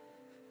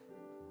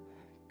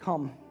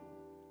come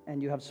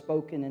and you have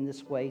spoken in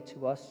this way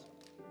to us.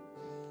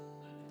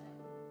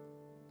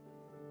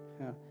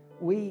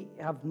 We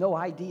have no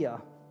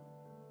idea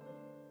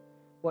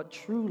what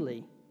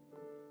truly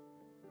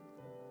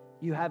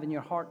you have in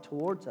your heart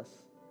towards us.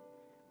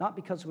 Not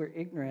because we're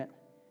ignorant,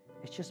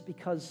 it's just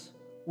because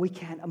we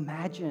can't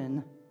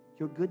imagine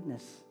your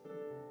goodness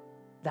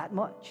that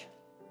much.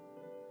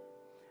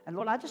 And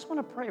Lord, I just want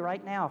to pray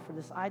right now for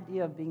this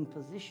idea of being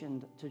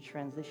positioned to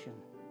transition.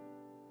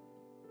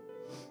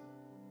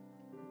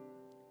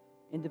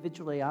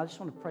 Individually, I just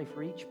want to pray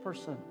for each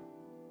person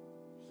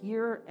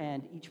here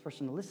and each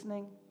person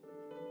listening,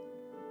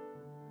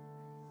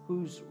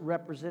 who's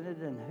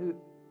represented and who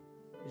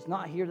is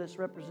not here that's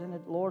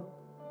represented. Lord,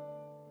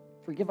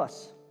 forgive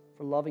us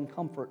for loving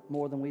comfort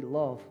more than we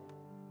love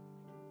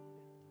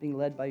being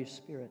led by your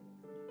Spirit.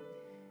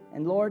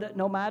 And Lord,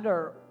 no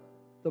matter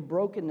the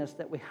brokenness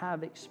that we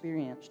have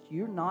experienced,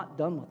 you're not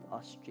done with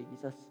us,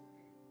 Jesus.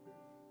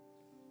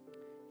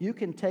 You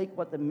can take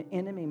what the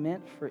enemy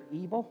meant for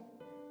evil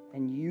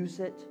and use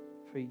it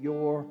for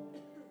your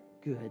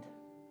good.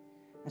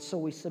 And so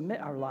we submit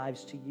our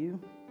lives to you.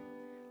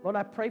 Lord,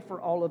 I pray for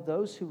all of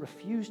those who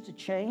refuse to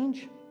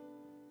change.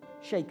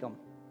 Shake them,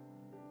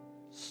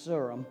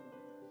 stir them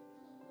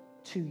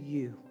to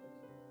you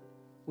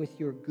with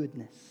your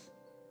goodness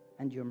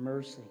and your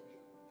mercy.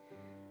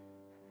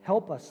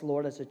 Help us,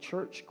 Lord, as a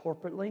church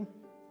corporately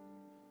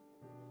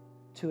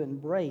to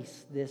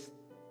embrace this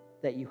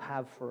that you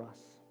have for us,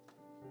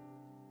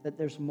 that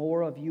there's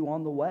more of you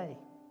on the way.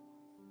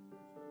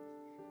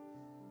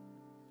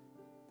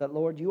 That,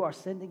 Lord, you are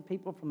sending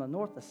people from the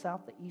north, the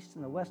south, the east,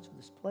 and the west to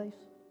this place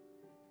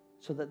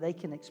so that they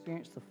can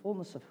experience the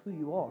fullness of who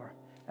you are.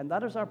 And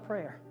that is our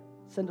prayer.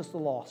 Send us the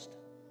lost.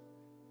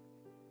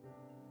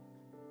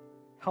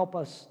 Help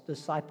us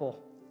disciple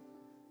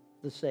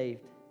the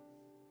saved.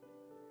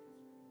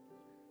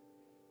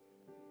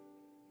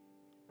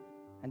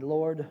 And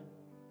Lord,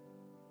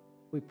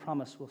 we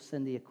promise we'll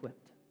send the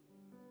equipped.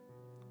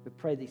 We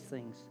pray these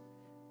things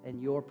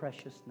in your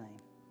precious name.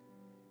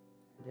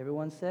 And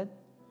everyone said,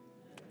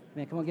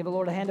 amen. Come on, give the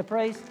Lord a hand of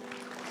praise.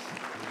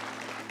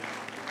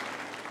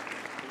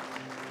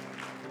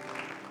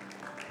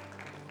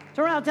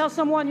 Turn around and tell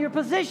someone you're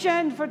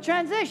positioned for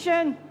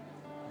transition.